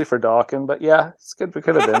 it's mostly for Dawkins, but yeah, it's good. It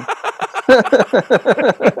could have been.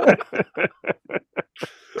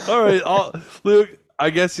 All right, Luke. I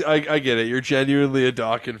guess I get it. You're genuinely a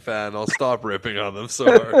Dawkins fan. I'll stop ripping on them so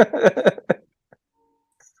hard.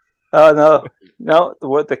 Oh no!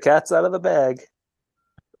 The cat's out of the bag.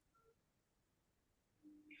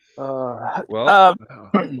 Well,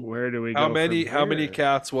 Where do we go? how from many here?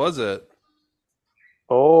 cats was it?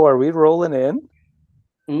 Oh, are we rolling in?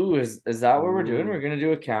 Ooh, is that what we're doing? We're gonna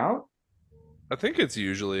do a count? I think it's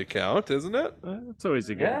usually a count, isn't it? It's always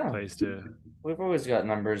a good Yeah. place to. We've always got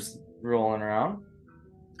numbers rolling around.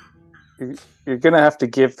 You're gonna have to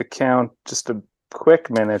give the count just a quick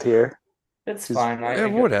minute here. It's Just- fine. Yeah,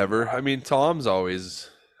 whatever. I mean, Tom's always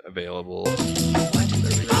available. There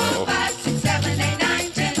we go.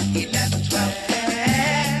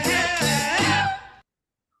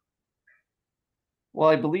 Well,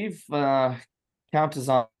 I believe count is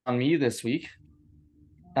on me this week.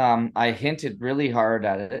 I hinted really hard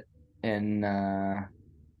at it in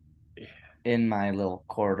my little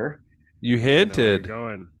quarter. You I know where you're hinted.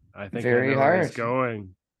 going. I think Very I know where he's hard.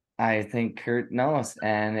 going. I think Kurt knows,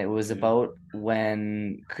 and it was about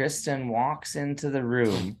when Kristen walks into the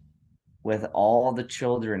room with all the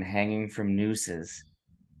children hanging from nooses.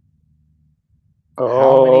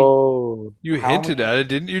 Oh, You How hinted many- at it,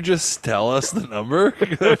 didn't you? Just tell us the number.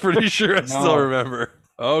 I'm pretty sure I still No. remember.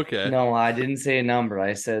 Okay. No, I didn't say a number.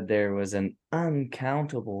 I said there was an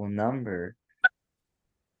uncountable number.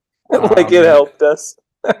 like it helped us.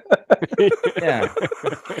 Yeah.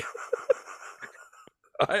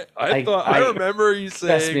 I remember you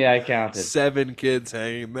Trust saying me, I counted. 7 kids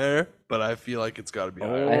hanging there, but I feel like it's got to be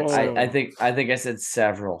higher. I think I said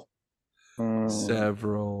several.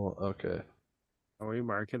 Several. Okay. Are we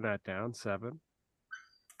marking that down? 7?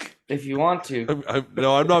 If you want to.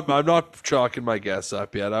 I'm not chalking my guess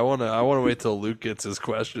up yet. I wanna wait till Luke gets his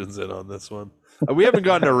questions in on this one. We haven't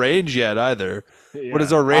gotten a range yet either. Yeah. What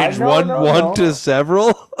is our range? No, One to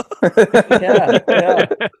several? Yeah.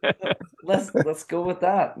 Let's go with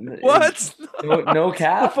that. What? No The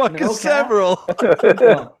cap. fuck no is cap? several?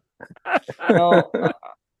 No.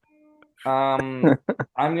 I'm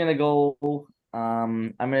gonna go.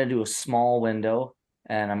 I'm gonna do a small window,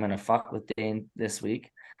 and I'm gonna fuck with Dane this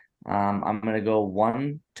week. I'm gonna go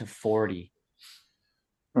 1 to 40.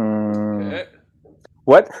 Okay.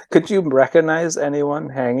 What? Could you recognize anyone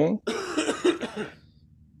hanging?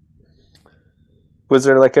 Was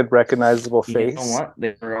there like a recognizable face? You know what?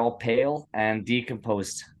 They were all pale and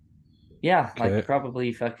decomposed. Yeah, Okay. like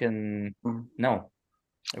probably fucking no.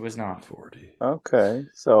 It was not. 40. Okay,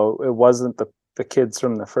 so it wasn't the kids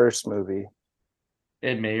from the first movie,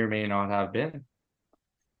 It may or may not have been.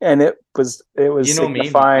 and it was You know me.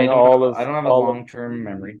 signifying I don't have a long-term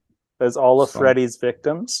memory. as all of So- Freddy's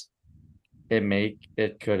victims.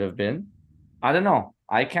 It could have been. I don't know.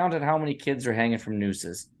 I counted how many kids are hanging from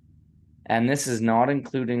nooses. And this is not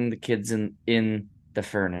including the kids in the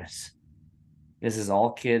furnace. This is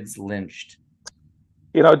all kids lynched.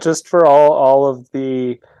 You know, just for all of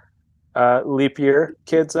the leap year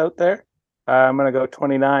kids out there, I'm gonna go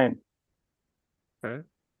 29. Okay.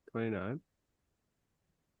 29.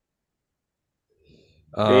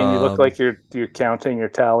 Dane, you look like you're counting your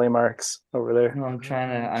tally marks over there. No, I'm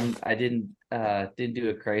trying to. I didn't do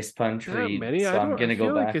a Christ punch Not read, many. so I'm gonna I feel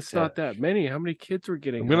go like back it's to. not that many. How many kids were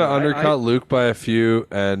getting? I'm gonna hung? undercut Luke by a few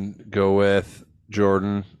and go with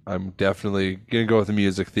Jordan. I'm definitely gonna go with the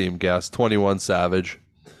music theme guess. 21 Savage.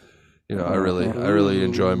 You know, I really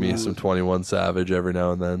enjoy me some 21 Savage every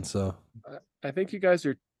now and then. So I think you guys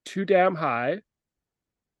are too damn high.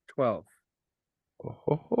 12.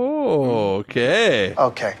 Oh, okay.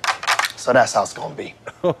 Okay, so that's how it's gonna be.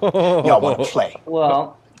 Y'all wanna play?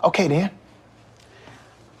 Well, Okay then.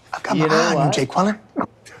 I've got You my know eye on you, what? Jay Quellen.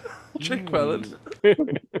 Jake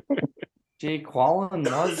Quellen. Jay Quallen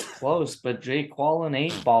was close, but Jay Quallen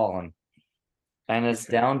ain't ballin'. And it's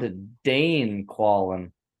down to Dane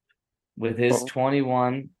Quallen. With his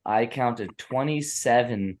 21, I counted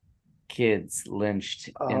 27 kids lynched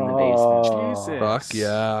in the basement. Jesus. Fuck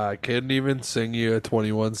yeah. I couldn't even sing you a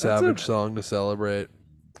 21 Savage song to celebrate.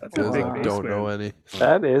 That's a Because big I basement. don't know any.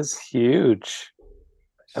 That is huge.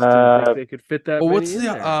 Just didn't think they could fit that. Well, many what's in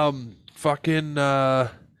the there. fucking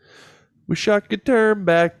wish I could turn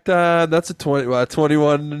back time. That's a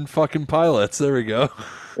 21 fucking pilots. There we go.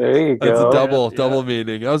 There you That's go. a double Yeah. double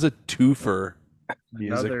meaning. That was a twofer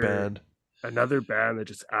music band. Another band that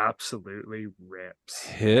just absolutely rips.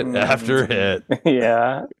 Hit after hit.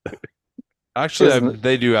 Yeah. Actually, Isn't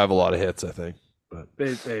they do have a lot of hits, I think. But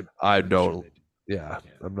They I I'm sure don't. they do. Yeah,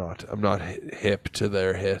 I'm not hip to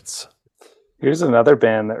their hits. Here's another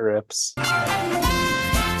band that rips. Man,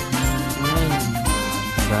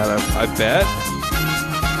 I bet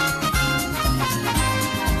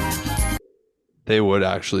they would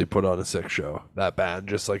actually put on a sick show. That band,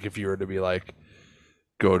 just like if you were to be like,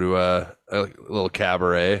 go to a little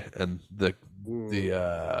cabaret and the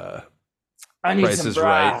I need Price some is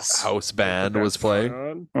brass. Right house band Put was that playing.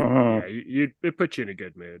 song Mhm. on. Yeah, it put you in a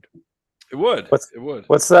good mood. It would. What's- It would.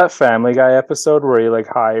 What's that Family Guy episode where he like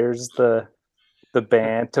hires the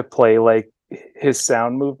band to play like his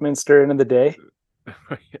sound movements during the day?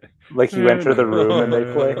 Like you enter the room and they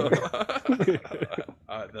play.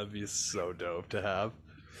 That'd be so dope to have.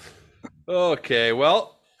 Okay,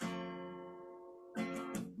 well,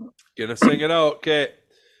 gonna sing it out. Okay.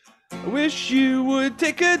 I wish you would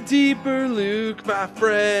take a deeper look, my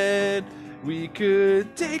friend. We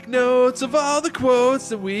could take notes of all the quotes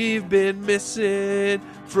that we've been missing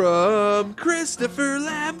from Christopher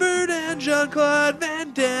Lambert and Jean-Claude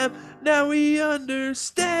Van Damme. Now we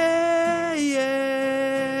understand.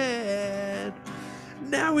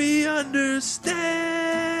 Now we understand.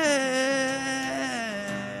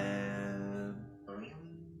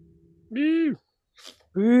 Ew.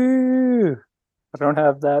 Ooh, I don't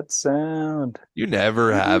have that sound. You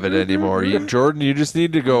never have it anymore. Jordan, you just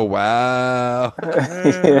need to go, wow.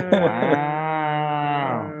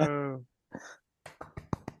 Wow.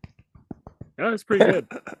 That was pretty good.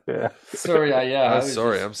 Yeah. Sorry, yeah. I'm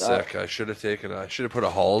sorry, I'm sick. I should have put a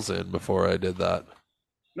Halls in before I did that.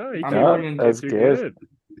 No, you I'm can. going that's You're good. good.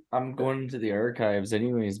 I'm going into the archives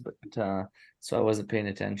anyways, but so I wasn't paying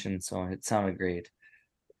attention, so it sounded great.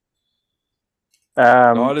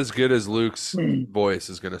 Not as good as Luke's voice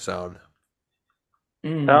is going to sound.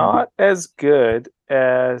 Not as good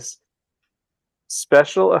as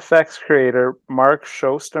special effects creator Mark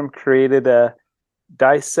Shostrom created a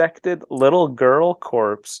dissected little girl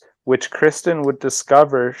corpse, which Kristen would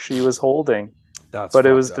discover she was holding. That's But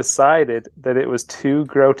it was fucked up. decided that it was too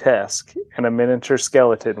grotesque, and a miniature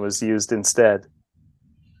skeleton was used instead.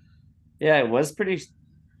 Yeah, it was pretty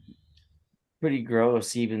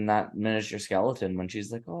gross, even that miniature skeleton when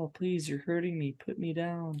she's like, "Oh, please, you're hurting me. Put me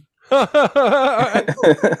down."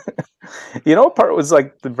 You know what part was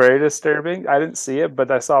like the very disturbing? I didn't see it,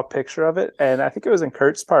 but I saw a picture of it, and I think it was in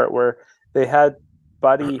Kurt's part where they had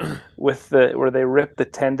Buddy where they ripped the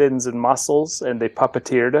tendons and muscles and they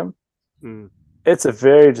puppeteered him. Mm. It's a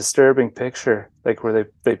very disturbing picture, like where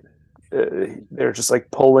they're just like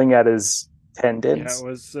pulling at his tendons. Yeah, it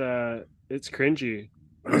was. It's cringy.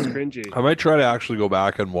 It was cringy. I might try to actually go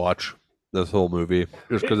back and watch this whole movie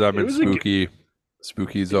just because I'm It in was a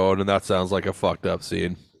spooky zone, and that sounds like a fucked up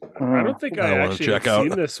scene. I don't think I I wanna actually check have out.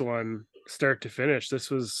 seen this one start to finish. This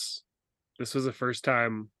was the first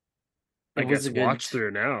time I It was guess a good- watch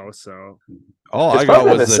through now. So All It's I got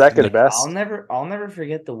probably was the second the best. I'll never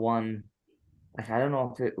forget the one. Like, I don't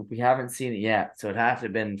know if we haven't seen it yet, so it'd have to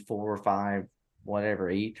have been 4 or 5, whatever,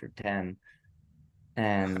 8 or 10.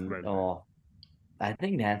 And Right. I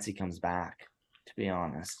think Nancy comes back, to be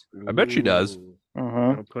honest. I bet she does. Ooh,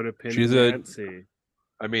 Mhm. I'll put a pin She's in a- Nancy.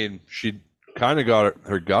 I mean, she kind of got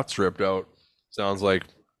her guts ripped out. Sounds like,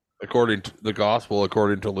 according to the gospel,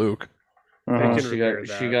 according to Luke. Mhm. can She repair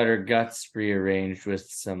got she that. got her guts rearranged with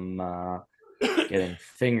some getting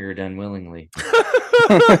fingered unwillingly.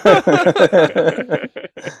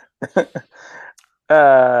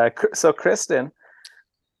 So Kristen,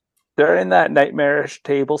 during that nightmarish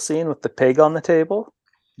table scene with the pig on the table,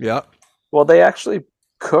 Yeah. well, they actually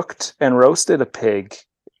cooked and roasted a pig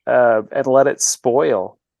and let it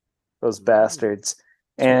spoil. Those bastards.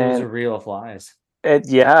 So those are And real flies. and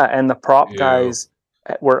the prop Ew. guys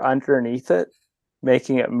were underneath it,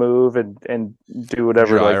 making it move and do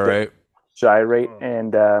whatever, gyrate. Oh.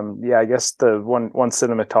 And I guess the one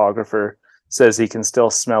cinematographer says he can still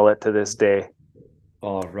smell it to this day.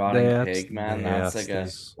 Oh, rotting That's pig, man. That's like a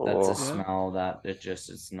nasty. that's Oh. a smell that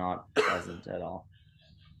it's not pleasant at all.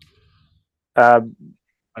 I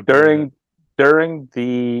believe it. During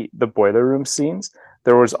the boiler room scenes,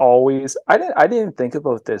 there was always I didn't think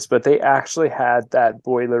about this, but they actually had that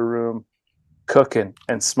boiler room cooking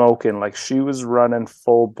and smoking, like she was running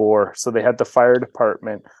full bore. So they had the fire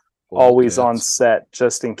department always on set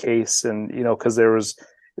just in case, and because there was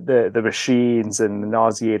the machines and the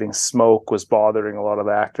nauseating smoke was bothering a lot of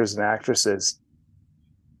the actors and actresses.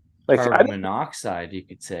 Like Carbon monoxide, you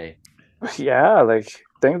could say. yeah, like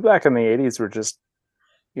things back in the 80s were just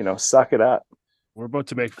suck it up. We're about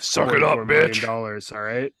to make Suck it up, $44 million, bitch. all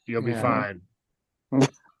right? You'll be Yeah. fine.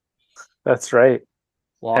 That's right.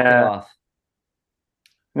 Walk it off.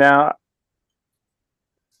 Now,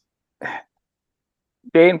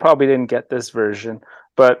 Dane probably didn't get this version,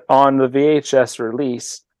 but on the VHS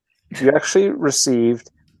release, you actually received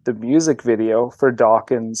the music video for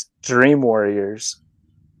Dawkins' Dream Warriors.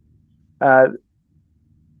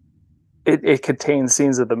 It contains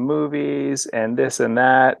scenes of the movies and this and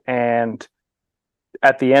that, and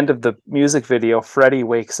at the end of the music video, Freddy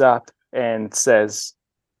wakes up and says,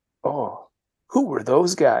 "Oh, who were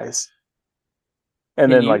those guys?"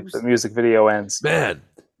 And then the music video ends. Man,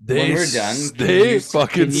 When we're done, they can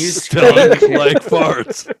fucking you stunk screen- like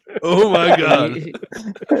farts. Oh my god.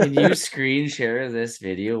 Can you screen share this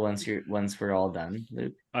video once we're all done,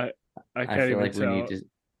 Luke? I I can't feel even like tell. we need to.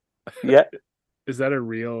 Yeah. Is that a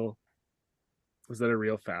real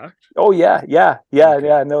fact? Oh yeah.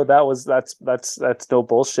 Okay. No, that's no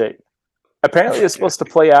bullshit. Apparently, it's supposed to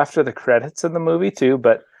play after the credits in the movie too,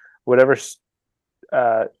 but whatever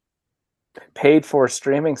paid for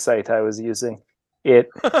streaming site I was using, it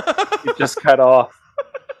just cut off.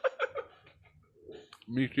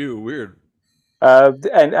 Me too. Weird.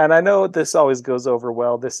 And I know this always goes over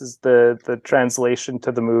well. This is the translation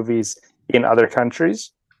to the movies in other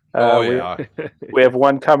countries. Yeah. We have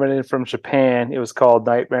one coming in from Japan. It was called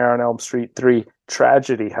Nightmare on Elm Street 3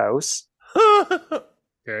 Tragedy House.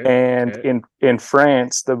 Okay. And okay. in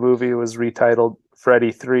France, the movie was retitled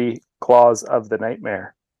Freddy 3 Claws of the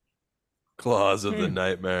Nightmare. Claws of the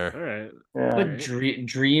Nightmare. All right. Yeah. But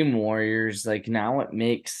Dream Warriors, like, now it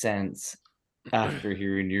makes sense after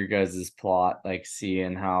hearing your guys' plot, like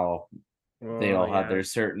seeing how they all had their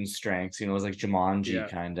certain strengths. It was like Jumanji, Yeah.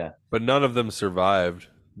 kind of. But none of them survived.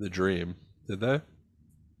 the dream, did they?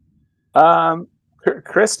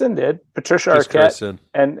 Kristen did. Patricia Just Arquette Kristen.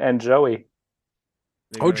 and Joey.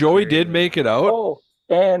 Oh, Joey did make it out. Oh,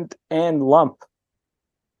 and Lump.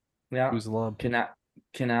 Yeah. Who's the lump?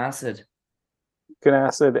 Canacid.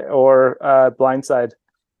 Canacid or Blindside.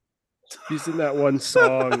 He's in that one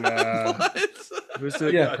song. Who's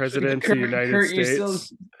the Yeah. president of the United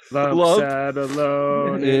States? Lump Lump. sat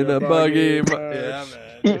alone In a buggy. Yeah,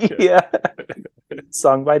 man. Yeah.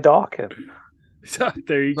 Sung by Dawkins.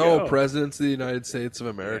 There you No, go. presidents of the United States of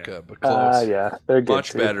America, but close. Yeah, they're good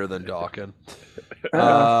Much too. better than Dawkins.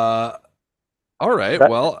 All right.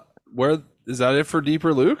 Well, where is that it for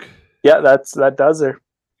Deeper Luke? Yeah, that does her.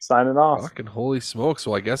 Signing off. Fucking holy smokes.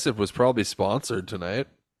 Well, I guess it was probably sponsored tonight.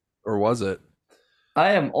 Or was it?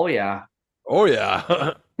 I am. Oh yeah. Oh,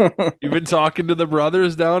 yeah. You've been talking to the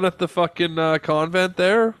brothers down at the fucking convent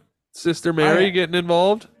there? Sister Mary getting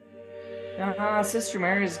involved? Sister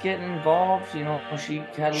Mary's getting involved. You know, she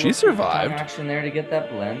had a She little survived. action there to get that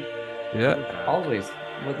blend. Yeah. Always.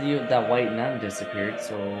 With you, that white nun disappeared,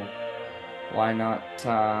 so why not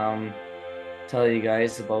tell you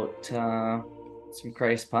guys about some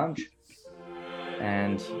Christ punch?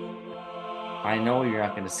 And I know you're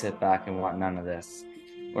not going to sit back and want none of this,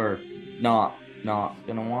 or not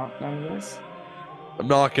gonna want none of this. I'm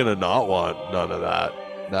not going to not want none of that.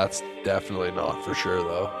 That's definitely not for sure,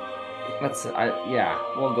 though. Yeah,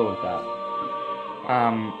 we'll go with that.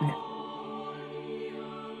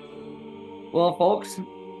 Well, folks,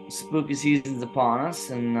 spooky season's upon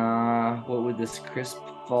us, and what would this crisp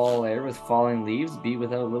fall air with falling leaves be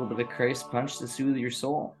without a little bit of Christ punch to soothe your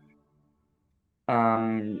soul?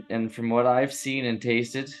 And from what I've seen and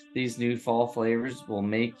tasted, these new fall flavors will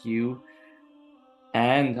make you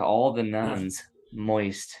and all the nuns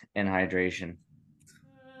moist in hydration.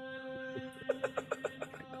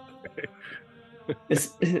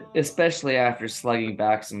 Especially after slugging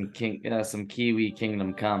back some Kiwi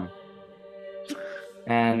Kingdom Come.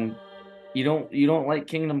 And you don't like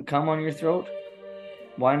Kingdom Come on your throat?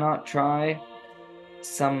 Why not try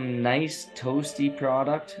some nice toasty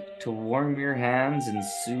product to warm your hands and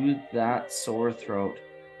soothe that sore throat?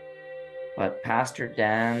 But Pastor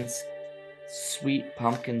Dan's sweet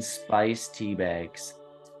pumpkin spice tea bags.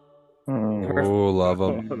 Oh, love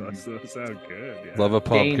them. Those sound good. Yeah. Love a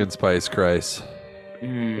pumpkin spice, Christ.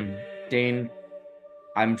 Dane,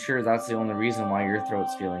 I'm sure that's the only reason why your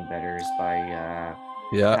throat's feeling better is by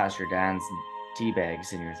Pastor Dan's tea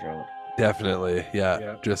bags in your throat. Definitely,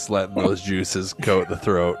 yeah. Just letting those juices coat the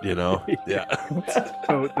throat, you know. Yeah.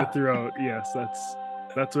 Coat the throat. Yes,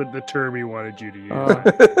 that's what the term he wanted you to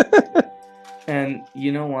use. And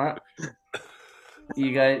you know what?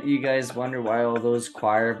 You guys wonder why all those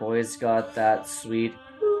choir boys got that sweet.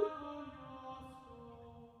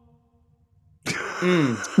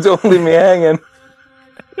 Don't leave me hanging.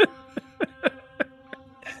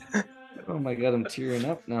 Oh my god, I'm tearing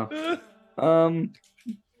up now.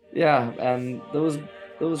 Yeah, and those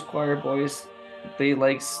choir boys, they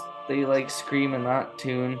like screaming that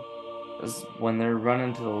tune when they're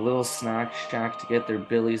running to the little snack shack to get their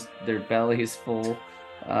bellies full.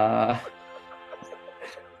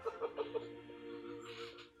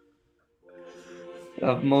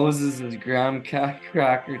 Of Moses' graham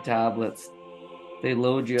cracker tablets. They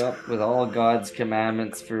load you up with all God's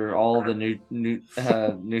commandments for all the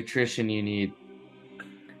nutrition you need.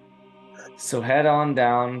 So head on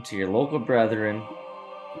down to your local brethren.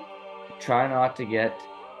 Try not to get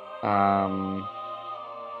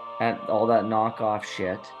at all that knockoff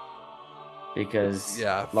shit, because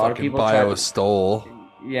a lot of people stole.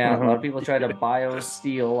 Yeah, a lot of people try to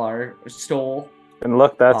steal our stole. And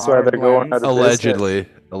look, that's why they're going out of allegedly.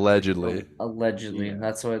 business. Allegedly.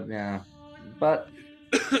 That's what. Yeah, but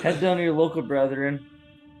head down to your local brethren.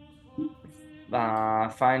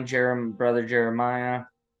 Find Brother Jeremiah,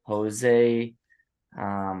 Jose,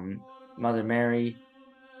 Mother Mary.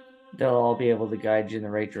 They'll all be able to guide you in the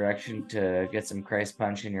right direction to get some Christ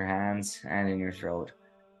punch in your hands and in your throat.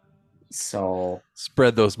 So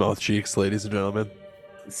spread those mouth cheeks, ladies and gentlemen.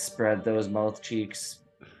 Spread those mouth cheeks,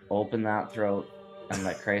 open that throat, and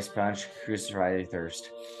let Christ punch crucify your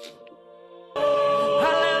thirst.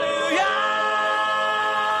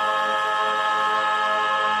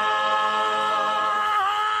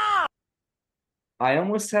 I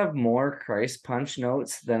almost have more Christ punch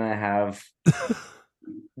notes than I have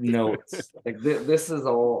notes. Like this is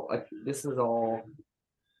all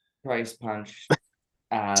Christ punch.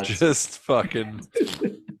 Just fucking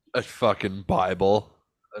a fucking Bible,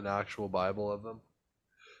 an actual Bible of them.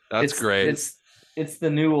 That's great. It's the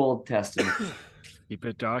New Old Testament. Keep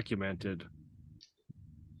it documented.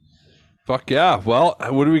 Fuck yeah. Well,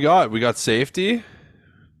 what do we got? We got safety.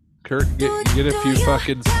 Kirk, you get a few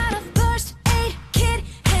fucking.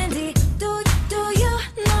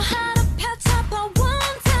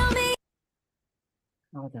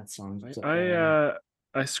 Oh, that song.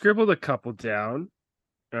 I scribbled a couple down.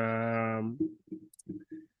 The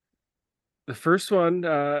first one,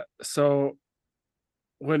 so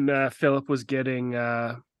when Philip was getting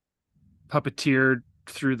puppeteered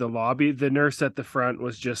through the lobby, the nurse at the front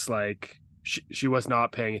was just like she was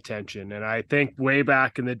not paying attention. And I think way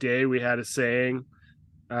back in the day we had a saying,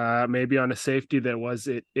 maybe on a safety, that was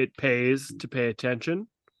it pays to pay attention.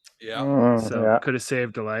 Yeah. So could have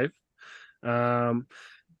saved a life.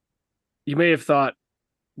 You may have thought,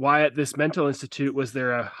 why at this mental institute was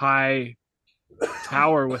there a high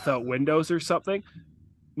tower without windows or something?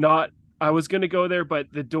 I was going to go there, but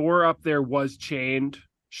the door up there was chained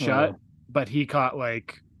shut, but he caught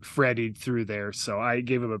like Freddy through there. So I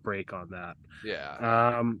gave him a break on that.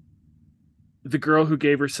 Yeah. The girl who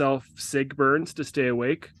gave herself cig burns to stay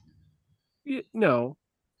awake. No.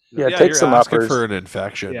 Yeah, Yeah, take you're some asking uppers. for an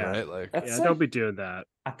infection, Yeah. right? Like, That's Yeah, like- don't be doing that.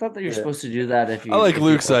 I thought that you're supposed to do that if you. I like if you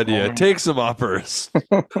Luke's go idea. home. Take some uppers.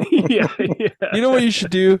 yeah. You know what you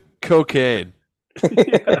should do? Cocaine. I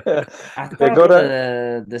They thought go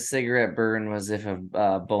to- the cigarette burn was if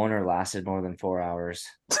a boner lasted more than 4 hours.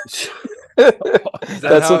 Is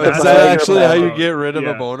That's what the is that Viagra actually how you about. get rid of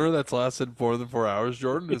Yeah. a boner that's lasted more than 4 hours,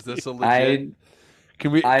 Jordan? Is this a legit? I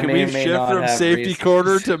Can we I may or may shift not from have safety researched.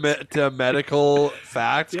 corner to medical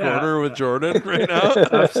facts Yeah. corner with Jordan right now?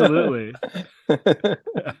 Absolutely.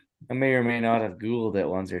 I may or may not have Googled it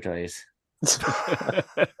once or twice.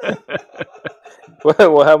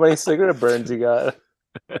 Well, how many cigarette burns you got?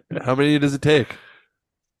 How many does it take?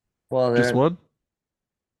 Well, Just there. one?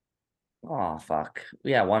 Oh fuck!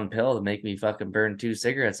 Yeah, one pill to make me fucking burn 2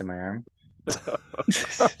 cigarettes in my arm.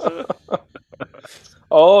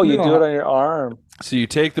 Oh, you do No. it on your arm. So you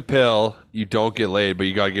take the pill, you don't get laid, but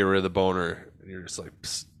you gotta get rid of the boner. And you're just like,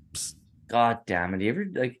 psst, psst. God damn it! You ever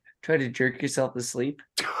like try to jerk yourself to sleep?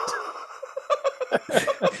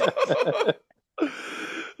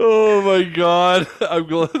 Oh my god! I'm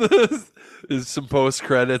glad this is some post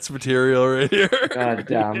credits material right here. God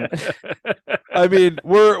damn it! I mean,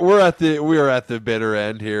 we're at the bitter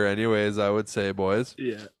end here, anyways. I would say, boys.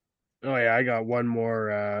 Yeah. Oh yeah, I got one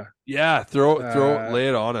more. Yeah, lay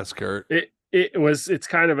it on us, Kurt. It's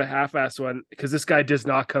kind of a half-assed one because this guy does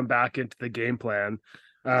not come back into the game plan.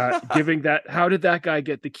 Giving that, how did that guy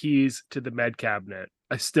get the keys to the med cabinet?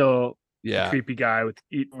 Yeah, Creepy guy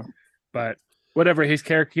but whatever, his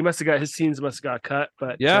character, his scenes must have got cut.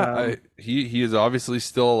 But yeah, he is obviously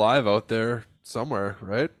still alive out there somewhere,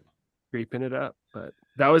 right? creeping it up. But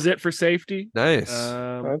that was it for safety. Nice.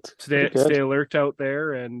 That's Stay pretty good. alert out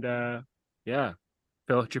there, and yeah,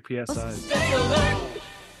 fill out your PSI. Stay alert,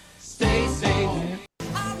 stay safe.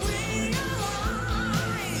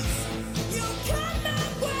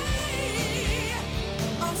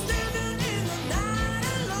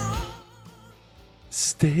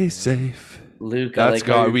 Stay safe. Luke, I That's like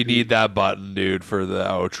how God. We you're- need that button, dude, for the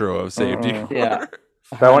outro of safety. Uh-uh. Yeah,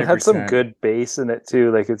 That one had some 100%. good bass in it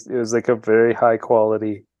too. Like it was like a very high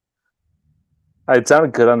quality. It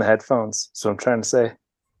sounded good on the headphones. So I'm trying to say,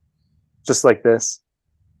 just like this.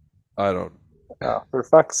 I don't. Oh, for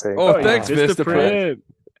fuck's sake! Oh, yeah, thanks, Vistaprint.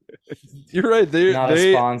 You're right. They Not a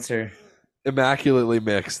they sponsor. immaculately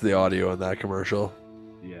mixed the audio in that commercial.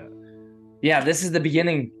 Yeah. Yeah, this is the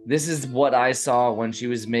beginning. This is what I saw when she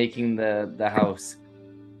was making the house,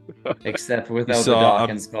 except without the saw,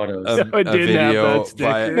 Dawkins photos. So it didn't have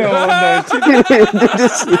that sticker. Did you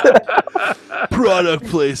see that? Product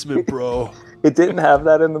placement, bro. It didn't have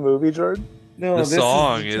that in the movie, Jordan. No, The this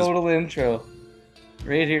song is is- the total intro,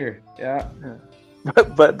 right here. Yeah.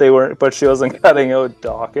 But they weren't. But she wasn't cutting out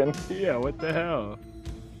Dawkins. Yeah, what the hell?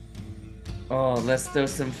 Oh, let's throw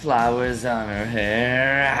some flowers on her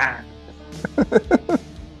hair.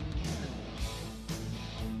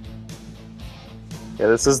 Yeah,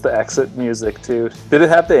 this is the exit music too. Did it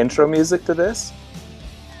have the intro music to this?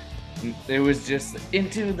 It was just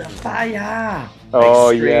into the fire.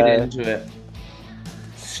 Oh, straight yeah. into it.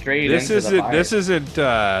 Straight This into the isn't.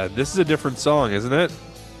 fire. This is a different song, isn't it?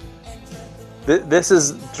 This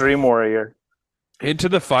is Dream Warrior. Into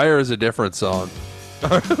the Fire is a different song.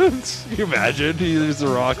 Can you imagine? He just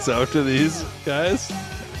rocks out to these guys.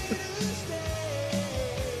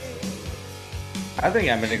 I think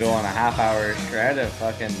I'm gonna go on a half-hour shred of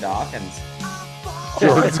fucking Dawkins.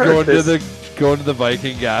 Jordan's going to the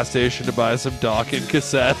Viking gas station to buy some Dawkins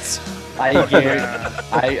cassettes. I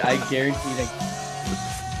guarantee. I guarantee that.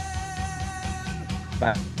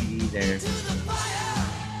 But be there.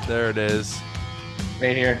 There it is.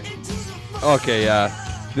 Right here. Okay, yeah.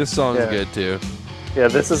 This song's Yeah. good too. Yeah,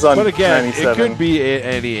 this is on But again, 97. it could be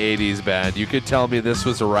any 80s band. You could tell me this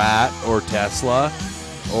was a Rat or Tesla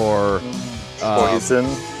or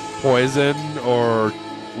Poison or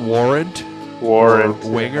Warrant or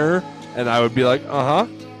Winger, and I would be like,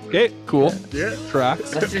 okay, cool. Yeah.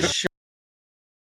 Tracks. Let's just